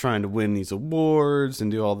like trying to win these awards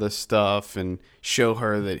and do all this stuff and show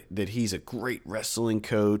her that he's a great wrestling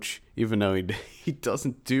coach, even though he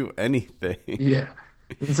doesn't do anything. Yeah.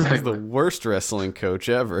 He's the Exactly. worst wrestling coach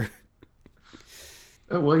ever.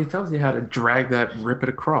 Well, he tells you how to drag that, rip it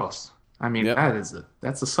across. I mean, Yep.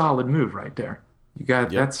 that's a solid move right there. You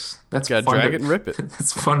got Yep. that's Gotta drag it and rip it.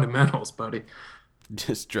 That's fundamentals, buddy.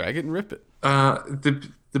 Just drag it and rip it.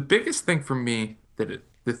 The biggest thing for me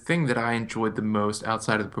the thing that I enjoyed the most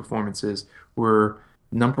outside of the performances were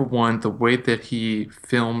number one, the way that he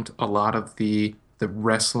filmed a lot of the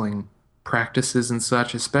wrestling practices and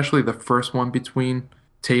such, especially the first one between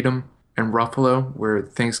Tatum and Ruffalo, where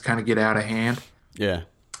things kind of get out of hand. Yeah.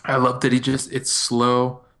 I love that it's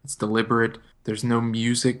slow, it's deliberate, there's no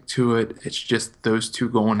music to it, it's just those two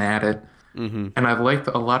going at it. Mm-hmm. And I liked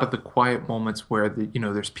a lot of the quiet moments where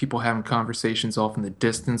there's people having conversations off in the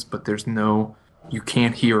distance, but you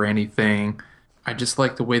can't hear anything. I just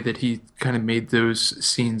like the way that he kind of made those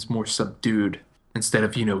scenes more subdued instead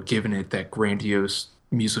of, giving it that grandiose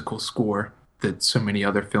musical score that so many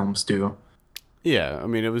other films do. Yeah, I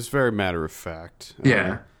mean, it was very matter of fact.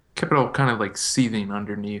 Yeah. Kept it all kind of like seething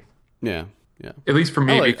underneath. Yeah. Yeah. At least for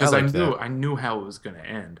me, because I like knew that. I knew how it was going to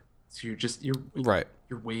end. So Right.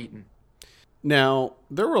 you're waiting. Now,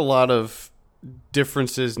 there were a lot of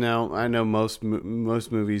differences. Now, I know most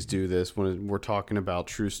movies do this when we're talking about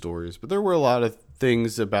true stories, but there were a lot of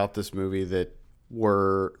things about this movie that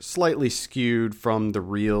were slightly skewed from the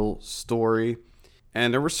real story.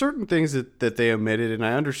 And there were certain things that they omitted, and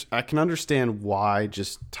I can understand why,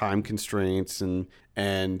 just time constraints,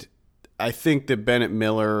 and I think that Bennett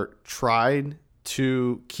Miller tried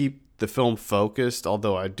to keep the film focused,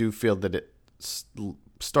 although I do feel that it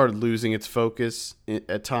started losing its focus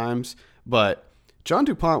at times. But John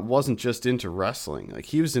DuPont wasn't just into wrestling; like,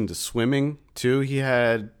 he was into swimming too. He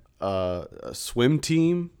had a swim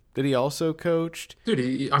team that he also coached. Dude,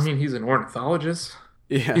 he's an ornithologist.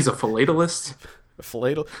 Yeah, He's a philatelist.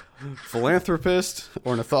 Philanthropist,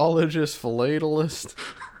 ornithologist, philatelist.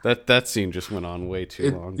 That scene just went on way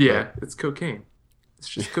too long. Yeah, it's cocaine. It's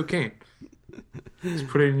just cocaine. Just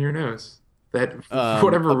put it in your nose. That for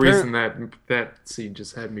whatever reason that scene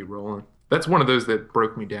just had me rolling. That's one of those that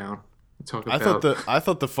broke me down. Talk about. I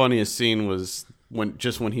thought the funniest scene was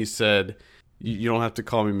when he said, "You don't have to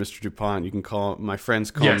call me Mr. DuPont. You can call my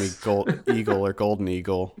friends call me Gold Eagle or Golden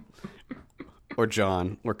Eagle, or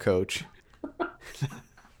John or Coach."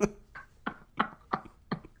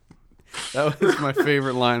 That was my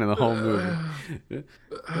favorite line in the whole movie.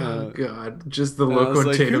 Oh God, just the look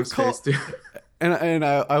on Tatum's face, dude. And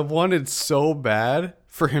I wanted so bad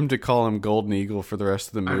for him to call him Golden Eagle for the rest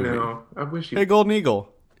of the movie. I know. I wish he. Hey, Golden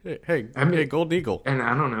Eagle. Hey, Golden Eagle. And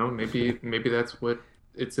I don't know. Maybe that's what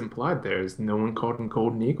it's implied there, is no one called him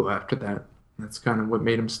Golden Eagle after that. That's kind of what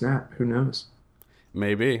made him snap. Who knows?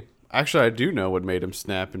 Maybe. Actually, I do know what made him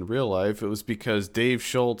snap in real life. It was because Dave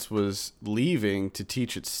Schultz was leaving to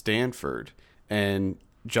teach at Stanford, and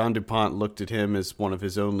John DuPont looked at him as one of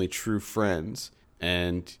his only true friends,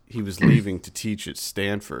 and he was leaving to teach at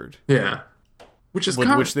Stanford. Yeah. Which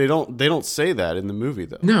they don't say that in the movie,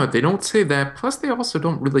 though. No, they don't say that. Plus, they also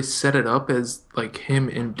don't really set it up as like him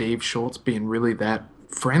and Dave Schultz being really that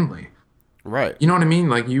friendly. Right. You know what I mean?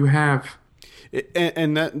 Like, you have...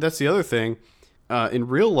 And that's the other thing. In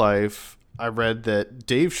real life, I read that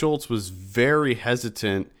Dave Schultz was very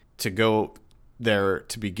hesitant to go there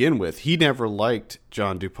to begin with. He never liked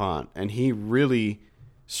John DuPont, and he really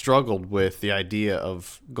struggled with the idea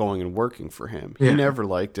of going and working for him. Yeah. He never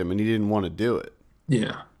liked him, and he didn't want to do it.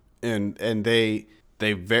 Yeah. And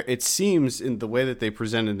it seems, in the way that they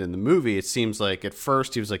presented in the movie, it seems like at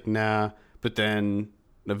first he was like, nah, but then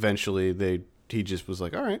eventually he just was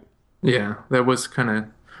like, all right. Yeah, that was kind of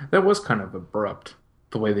abrupt,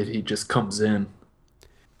 the way that he just comes in.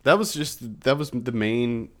 That was the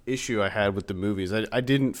main issue I had with the movies. I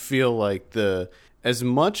didn't feel like as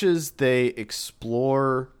much as they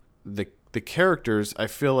explore the characters, I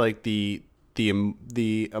feel like the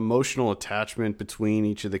emotional attachment between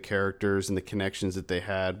each of the characters and the connections that they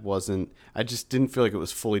had I just didn't feel like it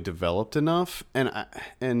was fully developed enough.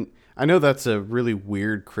 And I know that's a really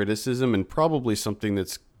weird criticism, and probably something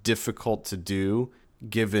that's difficult to do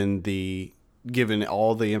given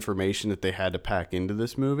all the information that they had to pack into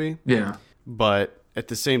this movie. Yeah. But at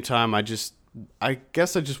the same time, I guess I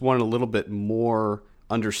just wanted a little bit more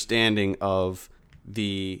understanding of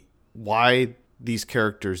why these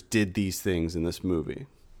characters did these things in this movie.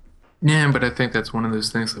 Yeah, but I think that's one of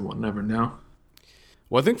those things that we'll never know.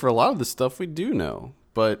 Well, I think for a lot of the stuff we do know,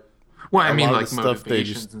 but I mean, like stuff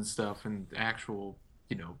motivations and stuff, and actual,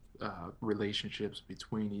 relationships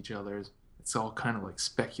between each other. It's all kind of like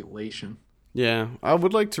speculation. Yeah, I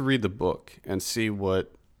would like to read the book and see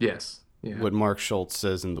what Mark Schultz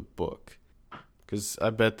says in the book, because I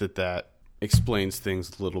bet that explains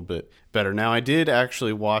things a little bit better. Now, I did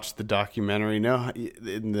actually watch the documentary. Now,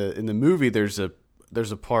 in the movie, there's a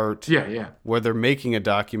part where they're making a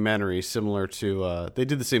documentary similar to they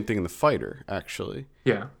did the same thing in The Fighter, actually.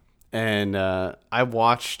 Yeah. And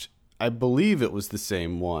I believe it was the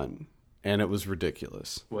same one, and it was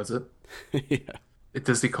ridiculous. Was it? Yeah.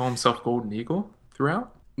 Does he call himself Golden Eagle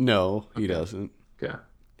throughout? No, he doesn't. Yeah.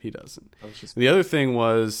 He doesn't. The other thing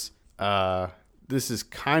was, this is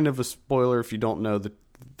kind of a spoiler if you don't know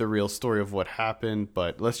the real story of what happened,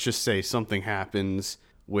 but let's just say something happens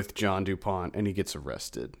with John DuPont and he gets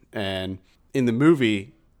arrested. And in the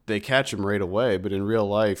movie, they catch him right away, but in real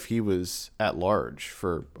life, he was at large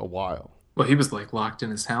for a while. Well, he was like locked in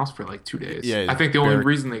his house for like 2 days. Yeah, I think the only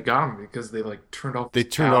reason they got him because they like turned off. They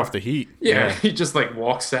turned off the heat. Yeah, he just like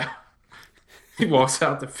walks out. He walks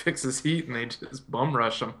out to fix his heat, and they just bum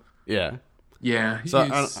rush him. Yeah. Yeah.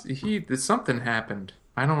 Something happened.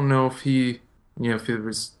 I don't know if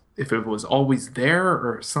if it was always there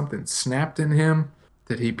or something snapped in him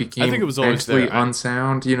That he I became think it was always mentally there.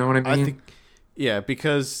 unsound. You know what I mean? I think, yeah,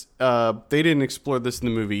 because they didn't explore this in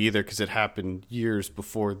the movie either because it happened years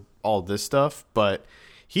before all this stuff. But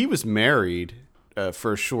he was married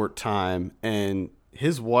for a short time, and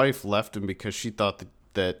his wife left him because she thought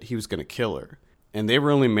that he was going to kill her. And they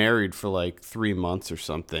were only married for like 3 months or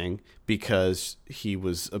something because he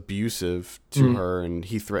was abusive to her and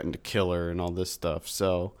he threatened to kill her and all this stuff.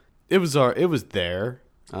 So it was there.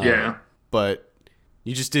 Yeah. But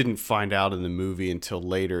you just didn't find out in the movie until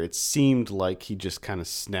later. It seemed like he just kind of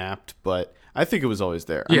snapped, but I think it was always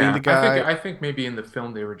there. Yeah, I mean, the guy, I think maybe in the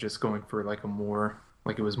film they were just going for like a more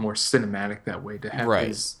like it was more cinematic that way to have Right.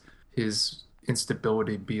 his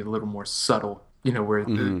instability be a little more subtle. You know, where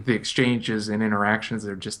Mm-hmm. the exchanges and interactions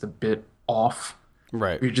are just a bit off.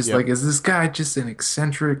 right? You're just Yep. like, is this guy just an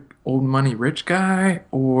eccentric old money rich guy,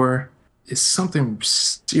 or is something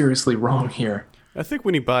seriously wrong here? I think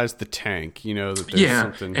when he buys the tank, you know that there's Yeah,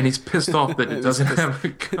 something. and he's pissed off that it doesn't have a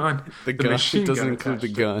gun. the gun machine doesn't gun include the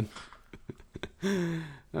attached to it. gun.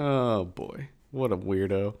 Oh boy, what a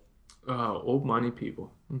weirdo! Old money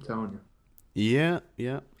people. I'm telling you. Yeah,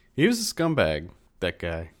 yeah. He was a scumbag. That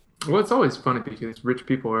guy. Well, it's always funny because rich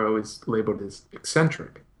people are always labeled as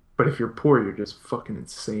eccentric. But if you're poor, you're just fucking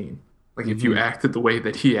insane. Like, if you acted the way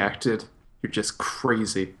that he acted, you're just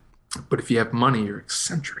crazy. But if you have money, you're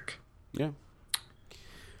eccentric. Yeah.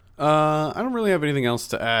 I don't really have anything else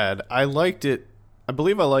to add. I liked it. I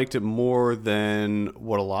believe I liked it more than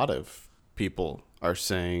what a lot of people are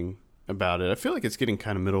saying about it. I feel like it's getting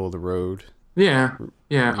kind of middle of the road. Yeah,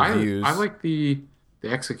 yeah. Reviews. I like the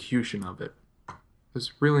execution of it. I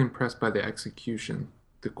was really impressed by the execution.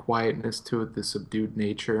 The quietness to it, the subdued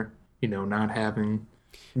nature, you know, not having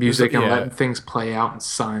music and yeah. letting things play out in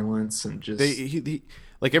silence and just...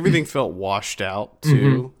 Like everything felt washed out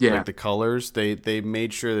too. Yeah. Like the colors, they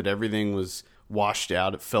made sure that everything was washed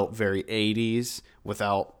out. It felt very 80s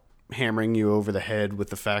without hammering you over the head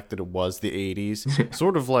with the fact that it was the 80s.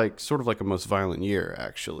 sort of like A Most Violent Year,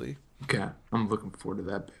 actually. Okay, I'm looking forward to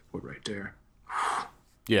that bad boy right there.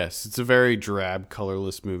 Yes, it's a very drab,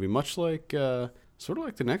 colorless movie, much like sort of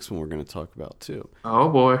like the next one we're going to talk about too. Oh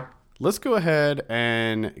boy. Let's go ahead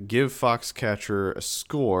and give Foxcatcher a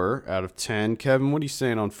score out of 10. Kevin, what are you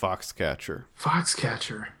saying on Foxcatcher?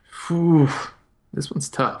 Foxcatcher. Whew. This one's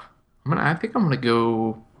tough. I think I'm gonna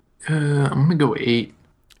go 8.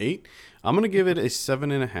 8? I'm going to give it a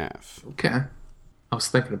 7.5. Okay. I was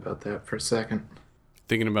thinking about that for a second.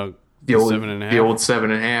 Thinking about The old 7.5? The old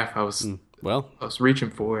 7.5. Well, I was reaching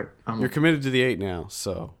for it. you're committed to the 8 now,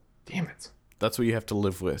 so Damn it. that's what you have to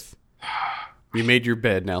live with. You made your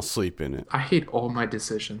bed, now sleep in it. I hate all my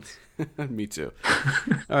decisions. Me too.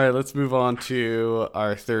 All right, let's move on to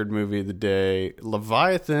our third movie of the day,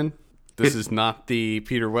 Leviathan. This is not the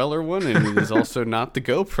Peter Weller one, and it is also not the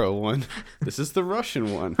GoPro one. This is the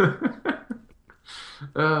Russian one.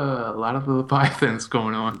 A lot of Leviathans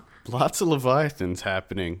going on. Lots of Leviathans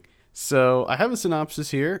happening. So I have a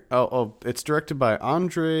synopsis here. Oh, it's directed by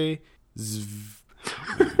Andrei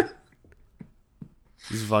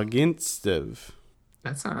Zvagintsev.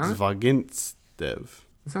 That sounds Zvagintsev.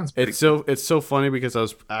 pretty It's so funny because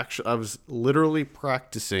I was literally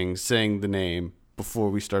practicing saying the name before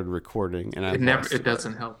we started recording, and it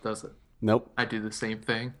doesn't help, does it? Nope. I do the same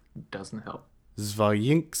thing. It doesn't help.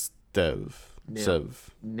 Zvagintsev.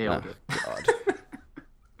 Nailed it. God.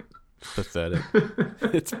 Pathetic.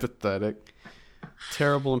 It's pathetic.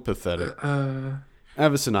 Terrible and pathetic. I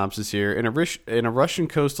have a synopsis here. In a Russian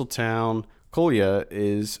coastal town, Kolya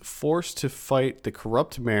is forced to fight the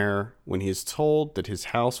corrupt mayor when he is told that his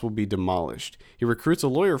house will be demolished. He recruits a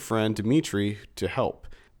lawyer friend, Dmitry, to help,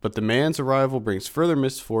 but the man's arrival brings further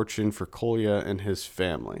misfortune for Kolya and his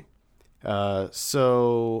family.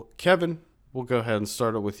 So, Kevin, we'll go ahead and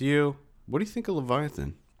start it with you. What do you think of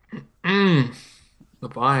Leviathan?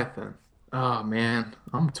 Leviathan. Oh man,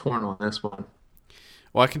 I'm torn on this one.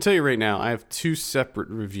 Well, I can tell you right now, I have 2 separate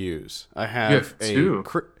reviews. I have, You have two?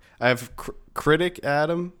 I have Critic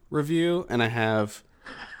Adam review, and I have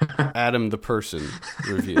Adam the Person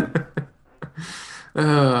review.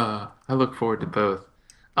 I look forward to both.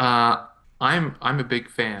 I'm a big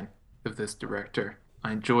fan of this director.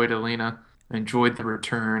 I enjoyed Alina. I enjoyed The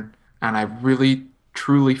Return, and I really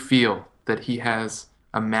truly feel that he has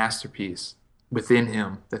a masterpiece within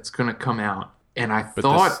him that's going to come out. And I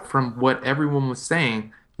thought from what everyone was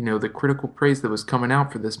saying, you know, the critical praise that was coming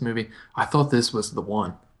out for this movie, I thought this was the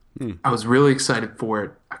one. I was really excited for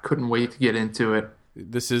it. I couldn't wait to get into it.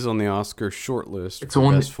 This is on the Oscar shortlist It's for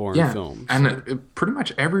on Best Foreign Film. and pretty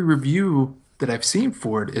much every review that I've seen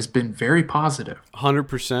for it has been very positive.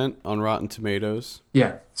 100% on Rotten Tomatoes.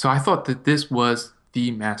 Yeah, so I thought that this was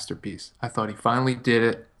the masterpiece. I thought he finally did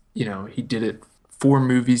it. He did it 4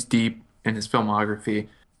 movies deep in his filmography.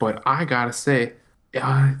 But I gotta say,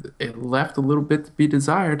 it left a little bit to be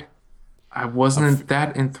desired. I wasn't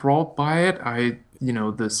that enthralled by it. The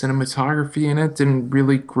cinematography in it didn't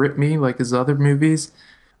really grip me like his other movies.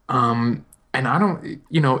 And I don't,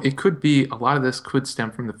 it could be a lot of this could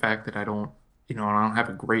stem from the fact that I don't have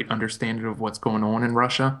a great understanding of what's going on in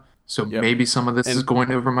Russia. So Yep. maybe some of this is And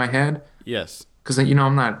going over my head yes. because, I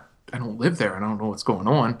don't live there. I don't know what's going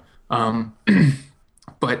on. Um,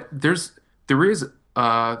 but there is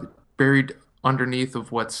buried underneath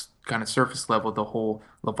of what's kind of surface level, the whole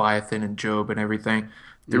Leviathan and Job and everything.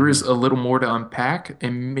 There is Hmm. a little more to unpack,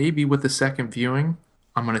 and maybe with the second viewing,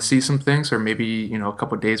 I'm going to see some things, or maybe, a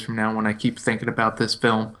couple of days from now when I keep thinking about this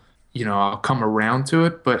film, I'll come around to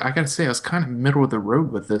it. But I got to say, I was kind of middle of the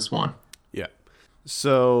road with this one. Yeah.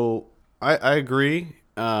 So I agree.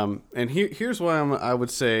 And here's why I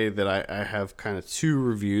would say that I have kind of two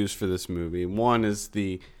reviews for this movie. One is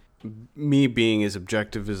me being as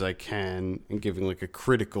objective as I can and giving like a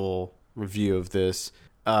critical review of this.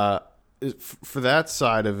 For that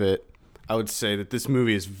side of it, I would say that this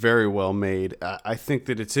movie is very well made. I think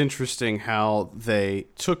that it's interesting how they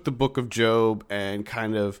took the Book of Job and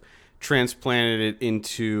kind of transplanted it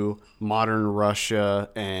into modern Russia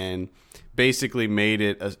and basically made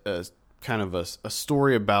it a kind of a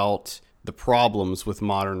story about the problems with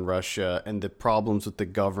modern Russia and the problems with the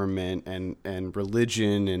government and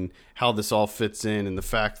religion and how this all fits in, and the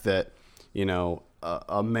fact that,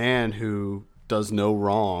 a man who does no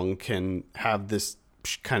wrong can have this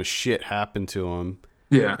kind of shit happen to him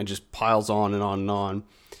Yeah. and just piles on and on and on.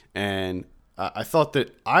 And I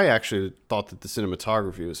actually thought that the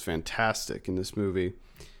cinematography was fantastic in this movie.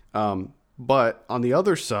 But on the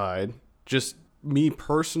other side, just me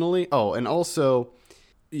personally, and also,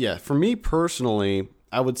 yeah, for me personally,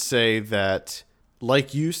 I would say that,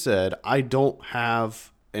 like you said, I don't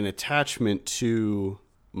have an attachment to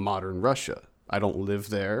modern Russia. I don't live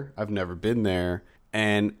there. I've never been there.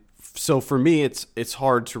 And so for me, it's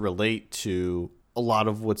hard to relate to a lot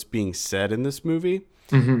of what's being said in this movie.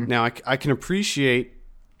 Hmm. Now, I can appreciate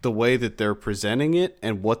the way that they're presenting it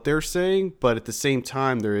and what they're saying, but at the same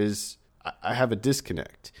time, I have a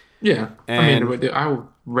disconnect. Yeah. And I will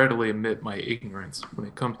readily admit my ignorance when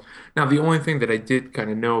it comes. Now, the only thing that I did kind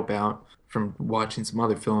of know about from watching some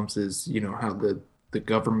other films is, how the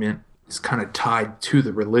government is kind of tied to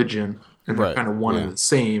the religion and they're right, kind of one and yeah, the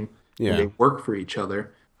same and yeah. they work for each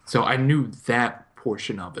other. So I knew that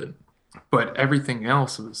portion of it. But everything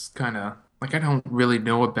else was kind of like I don't really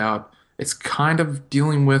know about. It's kind of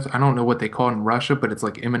dealing with, I don't know what they call it in Russia, but it's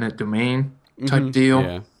like eminent domain type deal.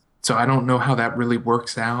 Yeah. So I don't know how that really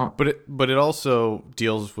works out. But it also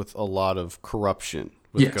deals with a lot of corruption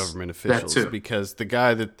with Yes, government that officials, too. because the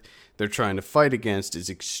guy that they're trying to fight against is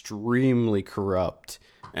extremely corrupt.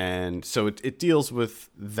 And so it deals with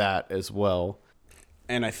that as well.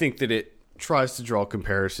 And I think that it tries to draw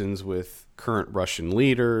comparisons with current Russian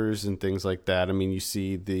leaders and things like that. I mean, you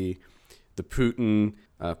see the Putin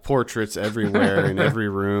portraits everywhere in every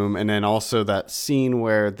room, and then also that scene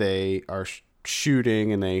where they are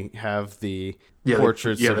shooting and they have the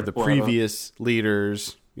portraits yeah, of they the pull out previous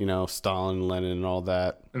leaders, Stalin, Lenin, and all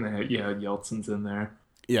that. and then yeah, Yeltsin's in there.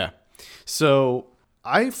 Yeah. So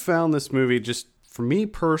I found this movie, just for me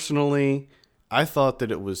personally, I thought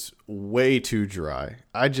that it was way too dry.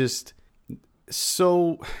 It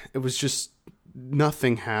was just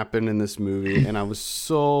nothing happened in this movie, and I was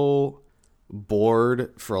so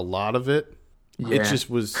bored for a lot of it. It Yeah. just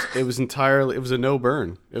was, it was entirely, it was a no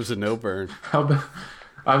burn. It was a no burn. How about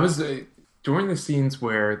I was during the scenes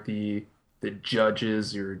where the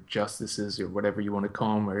judges or justices or whatever you want to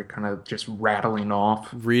call them are kind of just rattling off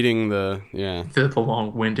Reading yeah. the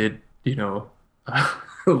long-winded,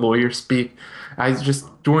 lawyer speak. I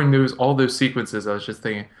just during those all those sequences, I was just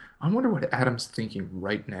thinking, I wonder what Adam's thinking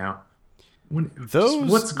right now. What's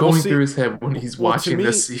Well, going see, through his head when he's well, to watching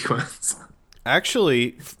this me, sequence?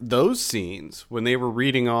 actually, those scenes when they were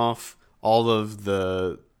reading off all of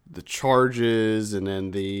the charges and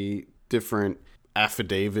then the different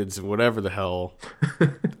affidavits and whatever the hell,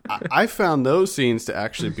 I found those scenes to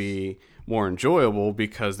actually be more enjoyable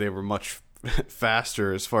because they were much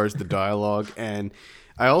faster as far as the dialogue, and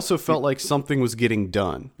I also felt like something was getting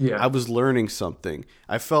done. Yeah. I was learning something.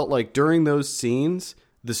 I felt like during those scenes,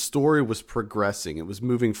 the story was progressing. It was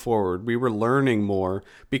moving forward. We were learning more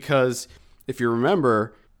because if you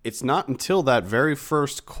remember, it's not until that very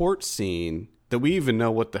first court scene that we even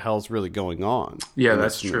know what the hell's really going on. Yeah, in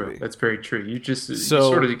that's this true. movie. That's very true. You So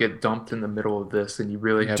sort of get dumped in the middle of this, and you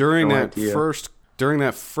really have during no that idea. during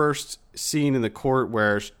that first scene in the court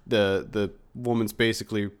where the woman's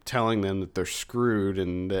basically telling them that they're screwed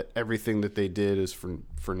and that everything that they did is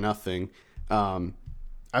for nothing. I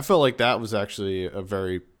felt like that was actually a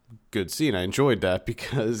very good scene. I enjoyed that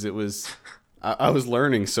because it was I was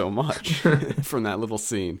learning so much from that little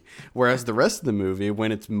scene. Whereas the rest of the movie,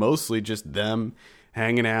 when it's mostly just them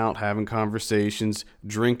hanging out, having conversations,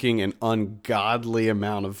 drinking an ungodly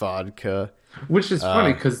amount of vodka. Which is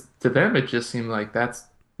funny because to them it just seemed like that's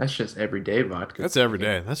just everyday vodka. That's every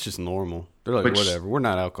day. That's just normal. They're like, whatever. We're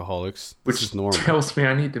not alcoholics. This is normal. Which tells me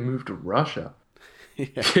I need to move to Russia.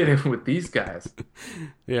 Yeah. Get in with these guys.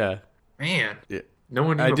 Yeah. Man. Yeah. No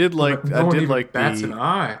one. I did like bats an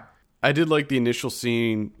eye. I did like the initial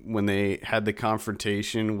scene when they had the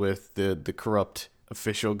confrontation with the corrupt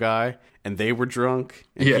official guy, and they were drunk,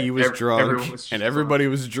 and he was drunk, and everybody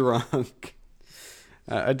was drunk.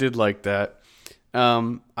 I did like that.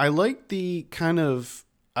 I liked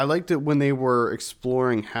it when they were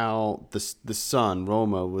exploring how the son,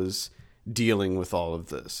 Roma, was dealing with all of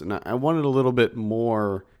this. And I wanted a little bit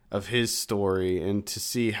more of his story and to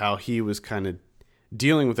see how he was kind of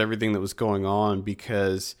dealing with everything that was going on,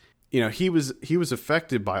 because, you know, he was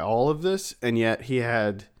affected by all of this, and yet he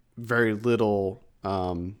had very little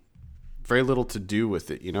to do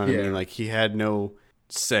with it. You know what I mean? Like, he had no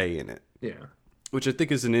say in it. Yeah. Which I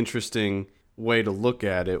think is an interesting way to look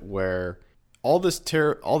at it, where all this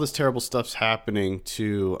terrible stuff's happening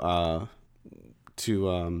to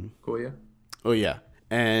Goya. Oh yeah,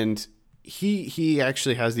 and he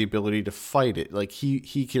actually has the ability to fight it. Like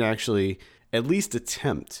he can actually at least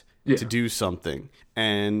attempt to do something,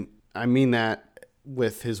 and I mean that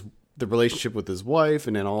with the relationship with his wife,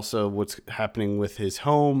 and then also what's happening with his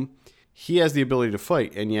home. He has the ability to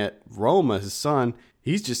fight, and yet Roma, his son,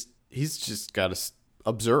 he's just got to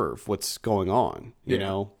observe what's going on, you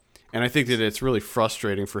know. And I think that it's really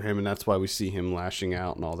frustrating for him, and that's why we see him lashing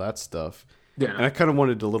out and all that stuff. Yeah. And I kind of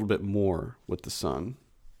wanted a little bit more with the son.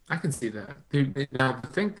 I can see that. Now, the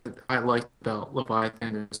thing that I liked about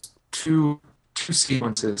Leviathan is two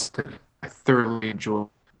sequences that I thoroughly enjoy.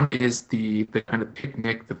 One is the kind of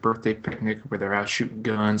picnic, the birthday picnic, where they're out shooting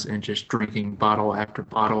guns and just drinking bottle after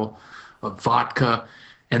bottle of vodka.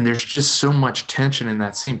 And there's just so much tension in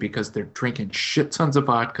that scene because they're drinking shit tons of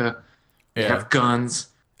vodka, they have guns.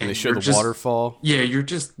 And they show the waterfall. Yeah, you're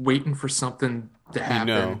just waiting for something to happen.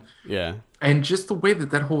 You know, yeah. And just the way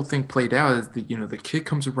that whole thing played out is that, you know, the kid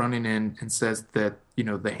comes running in and says that, you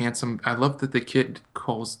know, I love that the kid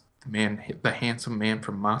calls the handsome man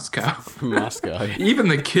from Moscow. From Moscow. Yeah. Even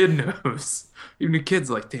the kid knows. Even the kid's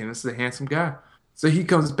like, damn, this is a handsome guy. So he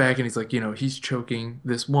comes back and he's like, you know, he's choking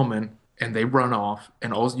this woman, and they run off,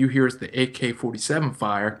 and all you hear is the AK-47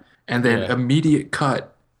 fire, and then immediate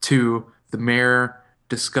cut to the mayor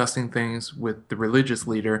discussing things with the religious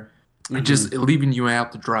leader, and just leaving you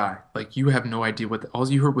out to dry. Like, you have no idea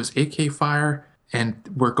all you heard was AK fire, and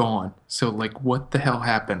we're gone. So, like, what the hell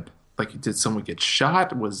happened? Like, did someone get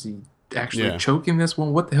shot? Was he actually choking this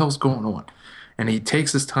one? What the hell's going on? And he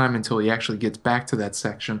takes his time until he actually gets back to that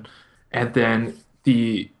section. And then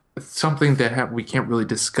something that we can't really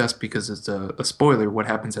discuss because it's a spoiler, what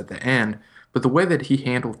happens at the end. But the way that he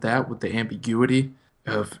handled that with the ambiguity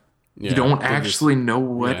of you don't actually know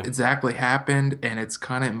what exactly happened, and it's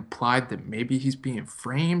kind of implied that maybe he's being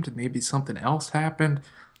framed, maybe something else happened.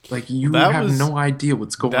 Like, you have no idea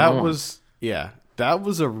what's going on. That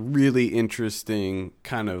was a really interesting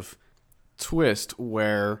kind of twist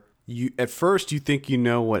where at first you think you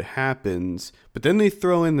know what happens, but then they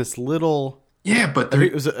throw in this little but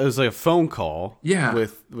it was like a phone call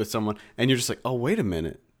with someone, and you're just like, oh, wait a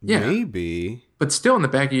minute, maybe. But still in the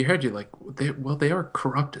back of your head, you're like, they are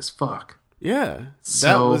corrupt as fuck. Yeah.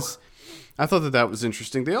 I thought that was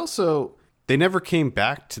interesting. They never came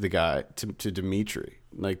back to the guy, to Dimitri.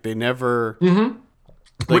 Like, they never... Mm-hmm.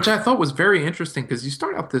 Which I thought was very interesting, because you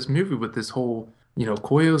start out this movie with this whole, you know,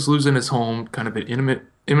 Koyo's losing his home, kind of an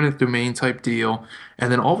imminent domain type deal.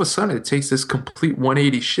 And then all of a sudden it takes this complete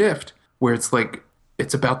 180 shift where it's like,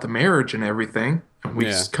 it's about the marriage and everything. And we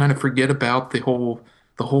just kind of forget about the whole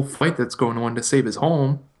fight that's going on to save his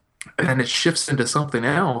home, and then it shifts into something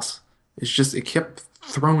else. It kept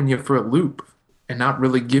throwing you for a loop and not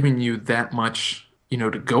really giving you that much, you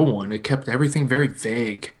know, to go on. It kept everything very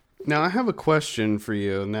vague. Now, I have a question for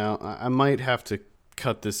you. Now, I might have to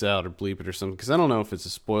cut this out or bleep it or something, because I don't know if it's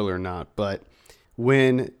a spoiler or not, but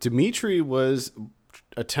when Dimitri was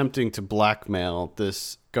attempting to blackmail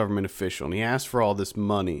this government official and he asked for all this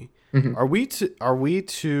money, are we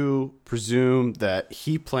to presume that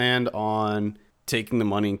he planned on taking the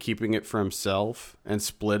money and keeping it for himself and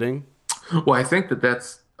splitting? Well, I think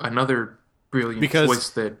that's another brilliant because choice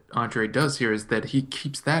that Andre does here is that he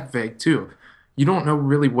keeps that vague too. You don't know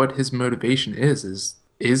really what his motivation is.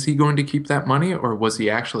 Is he going to keep that money, or was he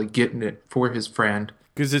actually getting it for his friend?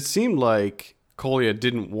 it seemed like Kolya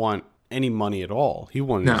didn't want any money at all. He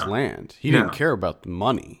wanted his No, land. He didn't no. care about the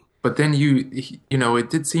money. But then it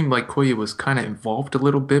did seem like Koya was kind of involved a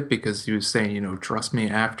little bit because he was saying, trust me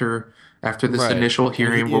after this Right. initial And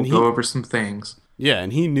hearing, we'll go over some things. yeah,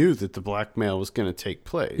 and he knew that the blackmail was going to take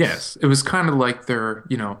place. Yes, it was kind of like they're,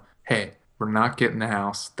 hey, we're not getting the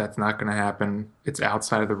house. That's not going to happen. It's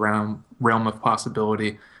outside of the realm of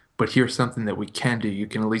possibility. But here's something that we can do. You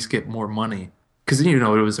can at least get more money. Because it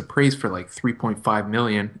was appraised for like 3.5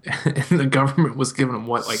 million, and the government was giving them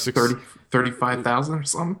what, like Six, 35,000 or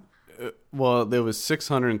something? well, there was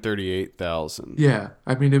 638,000. Yeah,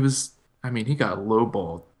 he got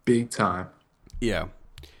lowballed big time. Yeah.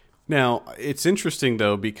 Now, it's interesting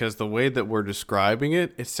though because the way that we're describing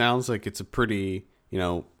it, it sounds like it's a pretty,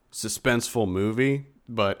 suspenseful movie,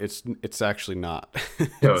 but it's actually not.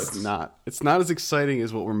 No, It's not. It's not as exciting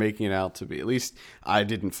as what we're making it out to be. At least I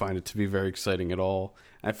didn't find it to be very exciting at all.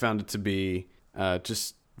 I found it to be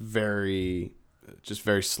just very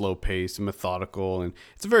slow paced and methodical, and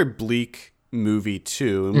it's a very bleak movie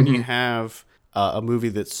too. And when you have a movie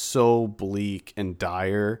that's so bleak and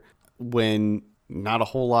dire, when not a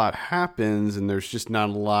whole lot happens and there's just not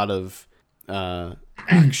a lot of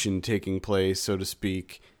action taking place, so to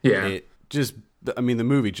speak, Yeah. it just, the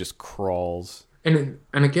movie just crawls. And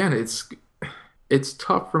again, it's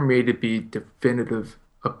tough for me to be definitive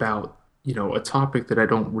about, a topic that I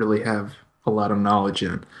don't really have a lot of knowledge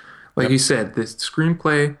in. Like you said, this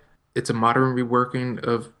screenplay, it's a modern reworking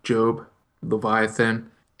of Job, Leviathan.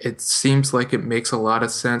 It seems like it makes a lot of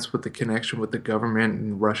sense with the connection with the government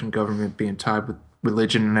and the Russian government being tied with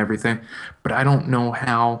religion and everything, but I don't know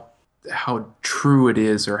how true it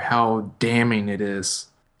is or how damning it is.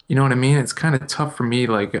 You know what I mean? It's kind of tough for me,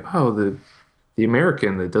 like, oh, the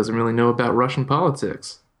American that doesn't really know about Russian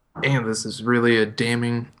politics. And this is really a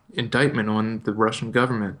damning indictment on the Russian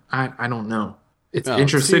government. I don't know. It's No,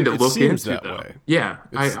 interesting to it look seems into, that though. way. Yeah,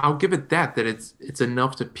 It's I'll give it that it's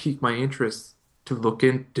enough to pique my interest to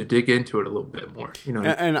dig into it a little bit more.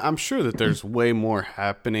 and I'm sure that there's way more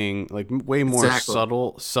happening, like way more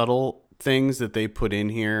Exactly. subtle things that they put in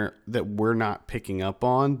here that we're not picking up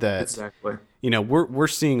on. That Exactly. we're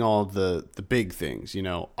seeing all the big things.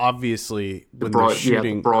 Obviously when they're The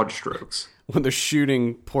shooting broad strokes. when they're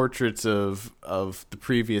shooting portraits of the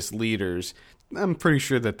previous leaders, I'm pretty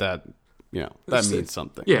sure that means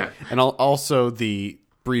something. Yeah. And also the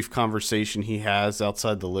brief conversation he has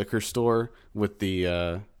outside the liquor store with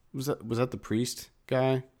the was that the priest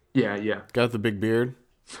guy? Yeah. Guy with the big beard?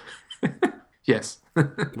 Yes.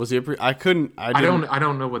 Was he a priest? I didn't I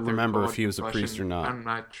don't know what they're remember called if he was in a priest or Russian. not. I'm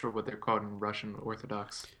not sure what they're called in Russian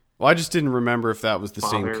Orthodox. Well, I just didn't remember if that was the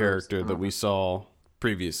same Father or character that something. we saw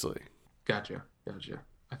previously. Gotcha.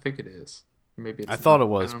 I think it is. Maybe it's I thought not. it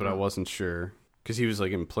was, don't but I know. wasn't sure because he was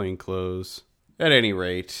like in plain clothes. At any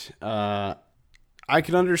rate, I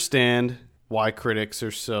can understand why critics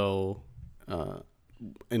are so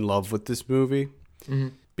in love with this movie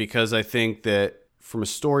because I think that from a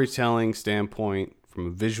storytelling standpoint, from a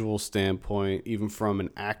visual standpoint, even from an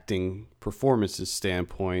acting performances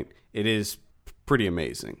standpoint, it is pretty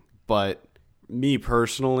amazing. But me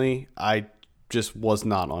personally, I just was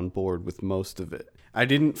not on board with most of it. I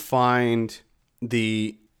didn't find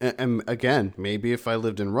and again, maybe if I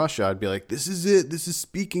lived in Russia, I'd be like, this is it. This is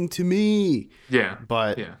speaking to me. Yeah.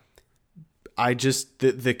 But Yeah. I just,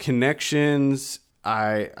 the connections,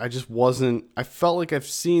 I just wasn't, I felt like I've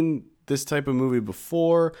seen this type of movie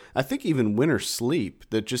before. I think even Winter Sleep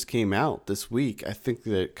that just came out this week, I think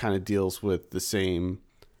that it kind of deals with the same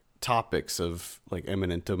topics of like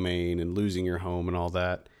eminent domain and losing your home and all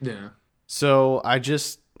that. Yeah. So I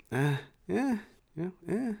just, Yeah.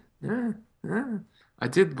 I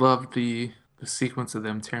did love the sequence of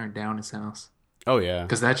them tearing down his house oh yeah.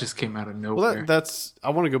 because that just came out of nowhere. Well, that's, I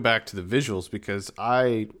want to go back to the visuals because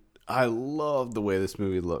I loved the way this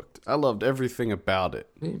movie looked. I loved everything about it.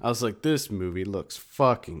 Yeah. I was like, this movie looks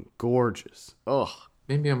fucking gorgeous. Ugh.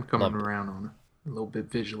 Maybe I'm coming Loved it. around on it a little bit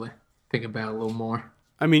visually. Think about it a little more.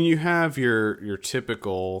 I mean, you have your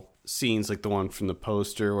typical scenes like the one from the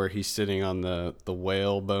poster where he's sitting on the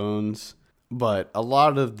whale bones, but a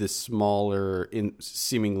lot of the smaller,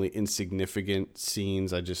 seemingly insignificant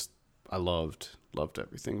scenes, I loved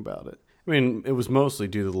everything about it. I mean, it was mostly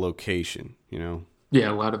due to the location,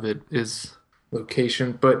 Yeah, a lot of it is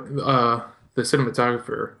location, but the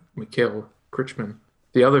cinematographer, Mikhail Krichman,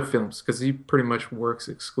 the other films, because he pretty much works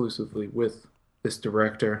exclusively with this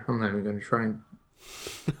director. I'm not even going to try and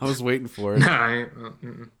I was waiting for it. Not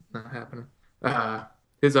happening.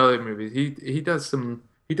 His other movies, he does some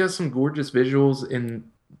gorgeous visuals in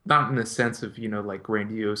not in the sense of, like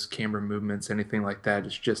grandiose camera movements, anything like that.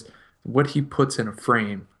 It's just what he puts in a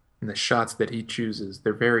frame and the shots that he chooses.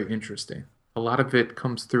 They're very interesting. A lot of it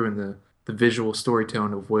comes through in the visual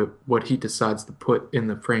storytelling of what he decides to put in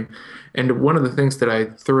the frame. And one of the things that I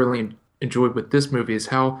thoroughly enjoyed with this movie is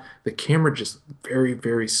how the camera just very,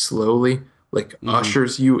 very slowly like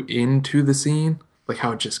ushers you into the scene, like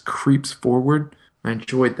how it just creeps forward. I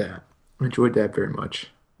enjoyed that. I enjoyed that very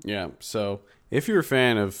much. Yeah. So if you're a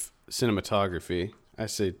fan of cinematography, I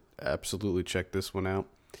say absolutely check this one out.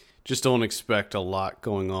 Just don't expect a lot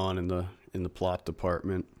going on in the plot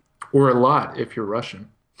department. Or a lot if you're Russian.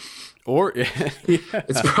 Or yeah.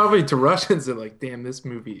 It's probably to Russians that like, damn, this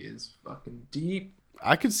movie is fucking deep.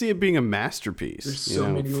 I could see it being a masterpiece. There's so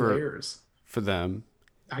many layers for them.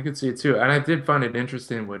 I could see it too, and I did find it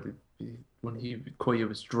interesting when Koya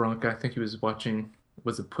was drunk. I think he was watching.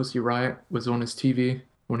 Was it Pussy Riot? Was on his TV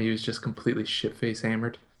when he was just completely shit-face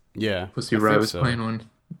hammered. Yeah, Pussy Riot was playing on.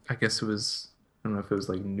 I guess it was. I don't know if it was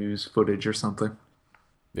like news footage or something.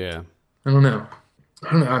 Yeah. I don't know.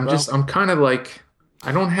 I'm kind of like.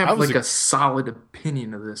 I don't have like a solid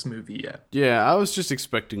opinion of this movie yet. Yeah, I was just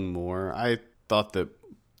expecting more. I thought that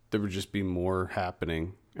there would just be more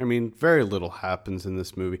happening. I mean, very little happens in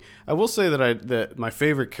this movie. I will say that my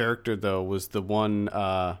favorite character though was the one,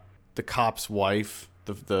 the cop's wife,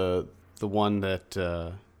 the one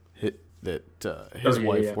that his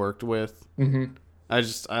wife worked with. Mm-hmm.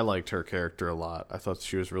 I liked her character a lot. I thought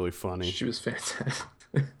she was really funny. She was fantastic.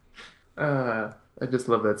 I just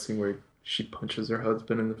love that scene where she punches her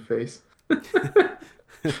husband in the face.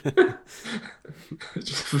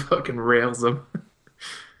 Just fucking rails him.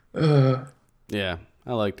 Yeah,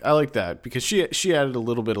 I liked that because she added a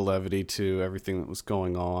little bit of levity to everything that was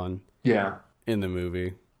going on. Yeah, in the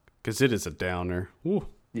movie, because it is a downer. Ooh.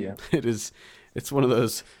 Yeah, it is. It's one of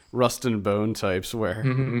those rust and bone types where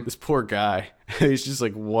this poor guy, he's just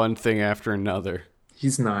like one thing after another.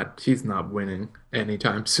 He's not winning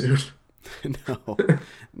anytime soon.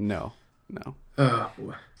 No. Oh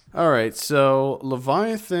boy. All right, so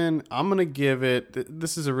Leviathan, I'm going to give it...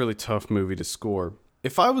 This is a really tough movie to score.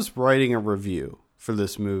 If I was writing a review for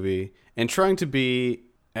this movie and trying to be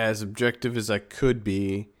as objective as I could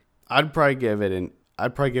be, I'd probably give it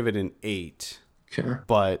an 8. Okay.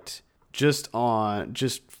 But just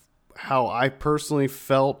how I personally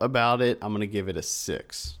felt about it, I'm going to give it a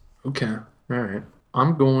 6. Okay. All right.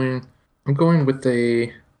 I'm going with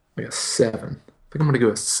a 7. I think I'm going to go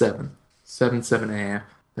a 7. 7.5.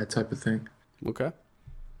 That type of thing. Okay.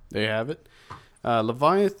 There you have it.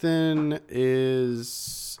 Leviathan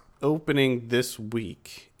is opening this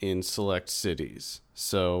week in select cities.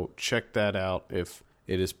 So check that out if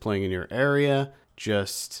it is playing in your area.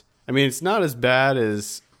 It's not as bad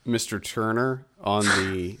as Mr. Turner on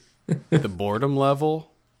the boredom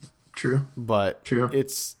level. True. But True.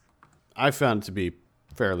 I found it to be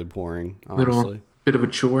fairly boring, honestly. Bit of a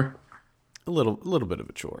chore. A little bit of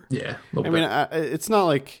a chore. Yeah. It's not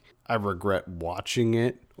like I regret watching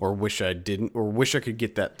it or wish I didn't or wish I could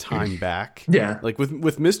get that time back. Yeah. Like with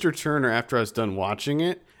Mr. Turner, after I was done watching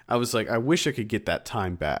it, I was like, I wish I could get that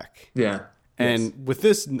time back. Yeah. And with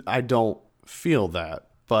this, I don't feel that,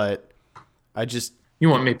 but I just you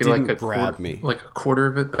want maybe like a quarter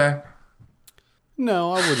of it back?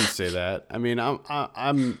 No, I wouldn't say that. I mean, I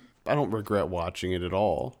don't regret watching it at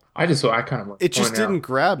all. I kind of want it just didn't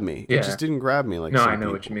grab me. Yeah. It just didn't grab me like. No, some I know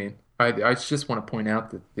people. what you mean. I just want to point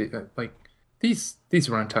out that these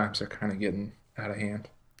run times are kind of getting out of hand.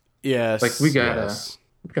 Yes, like we gotta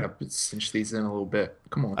cinch these in a little bit.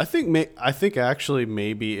 Come on. I think actually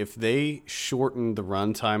maybe if they shortened the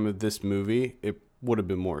runtime of this movie, it would have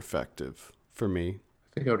been more effective for me.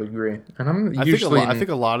 I think I would agree. And I think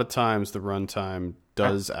a lot of times the runtime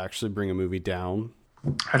does actually bring a movie down.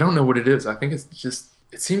 I don't know what it is. I think it's just.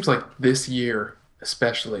 It seems like this year,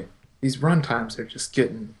 especially, these run times are just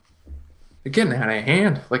getting out of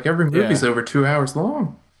hand. Like every movie's over 2 hours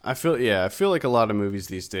long. I feel like a lot of movies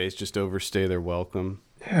these days just overstay their welcome.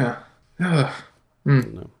 Yeah. No.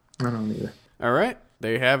 I don't either. All right,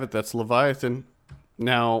 there you have it. That's Leviathan.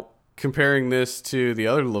 Now, comparing this to the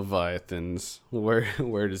other Leviathans,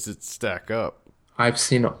 where does it stack up? I've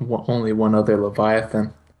seen only one other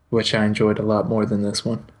Leviathan, which I enjoyed a lot more than this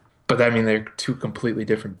one. But I mean, they're two completely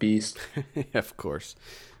different beasts. Of course.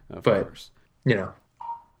 Of course. I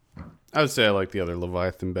would say I like the other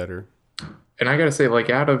Leviathan better. And I gotta say, like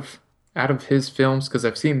out of his films, because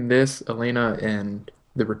I've seen this, Elena, and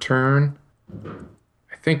The Return.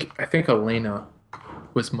 I think Elena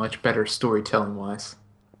was much better storytelling wise.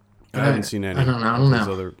 I haven't seen any. I don't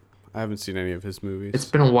know. I haven't seen any of his movies. It's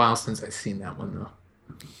been a while since I've seen that one though.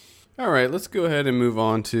 All right, let's go ahead and move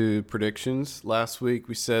on to predictions. Last week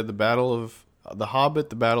we said the Battle of the Hobbit,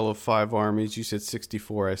 the Battle of Five Armies. You said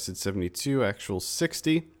 64, I said 72, actual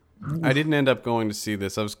 60. I didn't end up going to see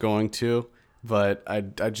this. I was going to, but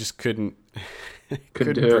I just couldn't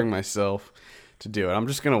bring myself to do it. I'm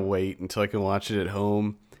just going to wait until I can watch it at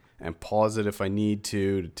home and pause it if I need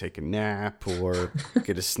to take a nap or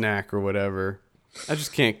get a snack or whatever. I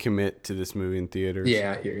just can't commit to this movie in theaters.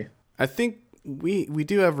 Yeah, I hear you. I think we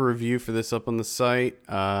do have a review for this up on the site.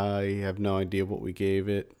 I have no idea what we gave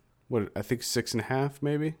it. What, I think 6.5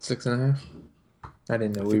 maybe? 6.5? I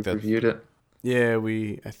didn't know we reviewed it. Yeah,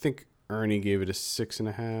 I think Ernie gave it a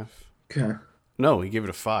 6.5. Okay. No, he gave it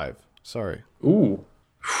a 5. Sorry. Ooh.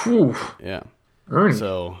 Whew. Yeah. Ernie.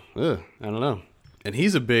 So, I don't know. And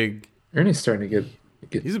he's Ernie's starting to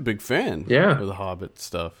get he's a big fan of the Hobbit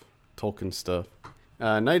stuff, Tolkien stuff.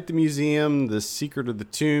 Night at the Museum, The Secret of the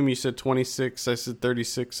Tomb, you said 26, I said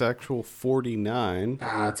 36, actual 49.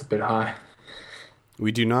 It's a bit high.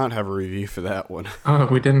 We do not have a review for that one. Oh,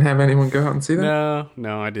 we didn't have anyone go out and see that?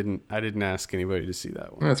 No, I didn't ask anybody to see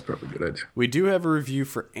that one. That's probably a good idea. We do have a review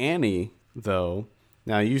for Annie, though.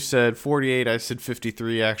 Now, you said 48, I said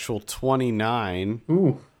 53, actual 29.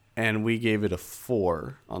 Ooh. And we gave it a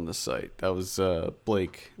 4 on the site. That was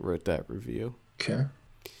Blake wrote that review. Okay.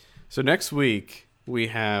 So next week, we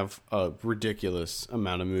have a ridiculous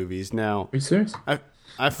amount of movies. Now, are you serious?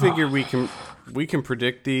 I figure we can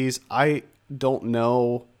predict these. I don't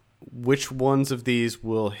know which ones of these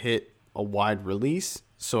will hit a wide release,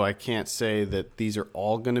 so I can't say that these are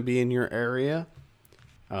all going to be in your area.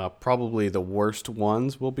 Probably the worst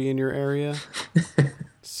ones will be in your area.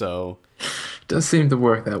 So, does seem to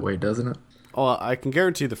work that way, doesn't it? Well, I can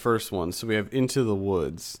guarantee the first one. So we have Into the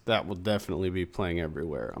Woods. That will definitely be playing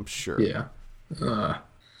everywhere, I'm sure. Yeah.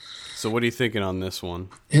 So what are you thinking on this one?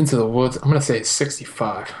 Into the Woods. I'm gonna say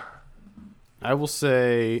 65. I will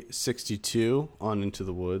say 62 on Into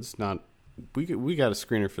the Woods. Not we got a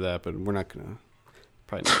screener for that, but we're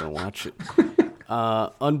probably not gonna watch it.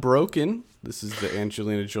 Unbroken. This is the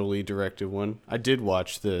Angelina Jolie directed one. I did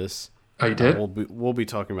watch this. Oh, you did? We'll be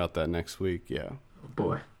talking about that next week. Yeah. Oh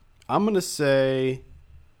boy. I'm gonna say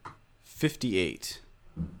 58.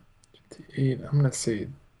 58. I'm gonna say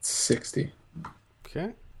 60.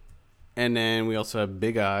 Okay. And then we also have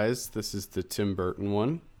Big Eyes. This is the Tim Burton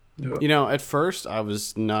one. Yeah. You know, at first I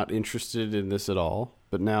was not interested in this at all,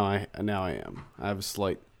 but now I am. I have a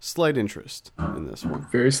slight interest in this one.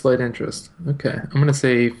 Very slight interest. Okay. I'm going to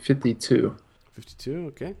say 52. 52,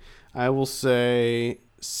 okay. I will say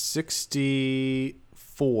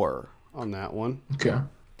 64 on that one. Okay.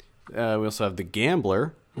 We also have The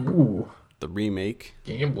Gambler. Ooh. The remake.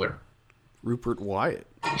 Gambler. Rupert Wyatt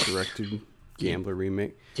directed Gambler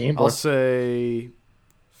remake. Gambler. I'll say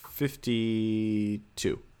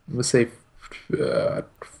 52. I'm going to say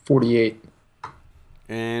 48.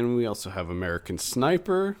 And we also have American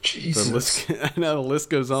Sniper. Jesus. I know the list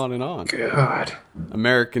goes on and on. God.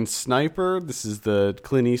 American Sniper. This is the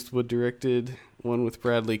Clint Eastwood directed one with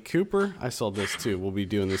Bradley Cooper. I saw this too. We'll be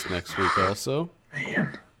doing this next week also.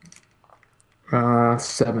 Man.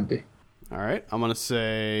 70. All right. I'm going to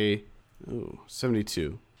say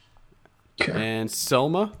 72. Okay. And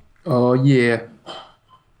Selma. Oh, yeah.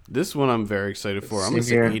 This one I'm very excited for. I'm going to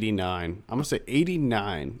say 89. I'm going to say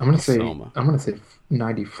 89. I'm going to say Selma. I'm going to say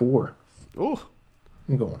 94. Oh.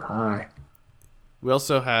 I'm going high. We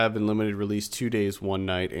also have in limited release 2 Days, 1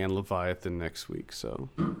 Night and Leviathan next week. So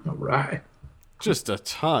all right. Just a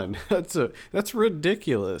ton. That's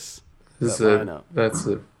ridiculous.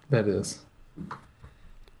 That is.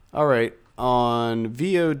 All right. On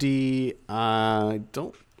VOD, I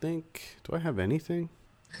don't think. Do I have anything?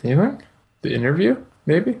 Anything? The Interview?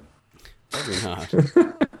 Maybe? Probably not.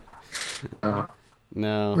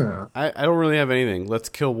 No. I don't really have anything. Let's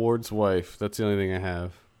Kill Ward's Wife. That's the only thing I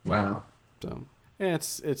have. Wow. So, yeah,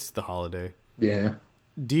 it's the holiday. Yeah.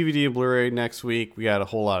 DVD and Blu-ray next week. We got a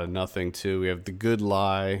whole lot of nothing, too. We have The Good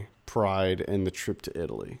Lie, Pride, and The Trip to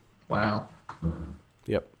Italy. Wow.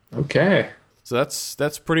 Yep. Okay. So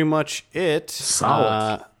that's pretty much it.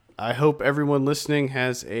 Solid. I hope everyone listening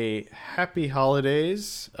has a happy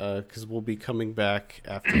holidays, because we'll be coming back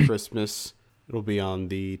after Christmas. It'll be on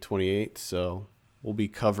the 28th, so we'll be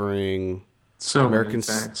covering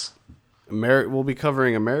we'll be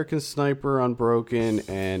covering American Sniper, Unbroken,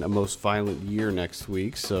 and A Most Violent Year next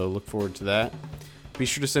week, so look forward to that. Be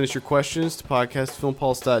sure to send us your questions to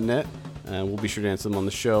podcast@filmpulse.net. and we'll be sure to answer them on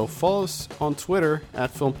the show. Follow us on Twitter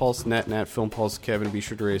at FilmPulseNet and at FilmPulseKevin. Be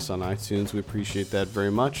sure to rate us on iTunes. We appreciate that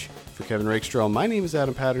very much. For Kevin Rakestraw, my name is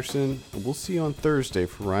Adam Patterson, and we'll see you on Thursday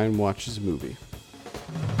for Ryan Watches a Movie.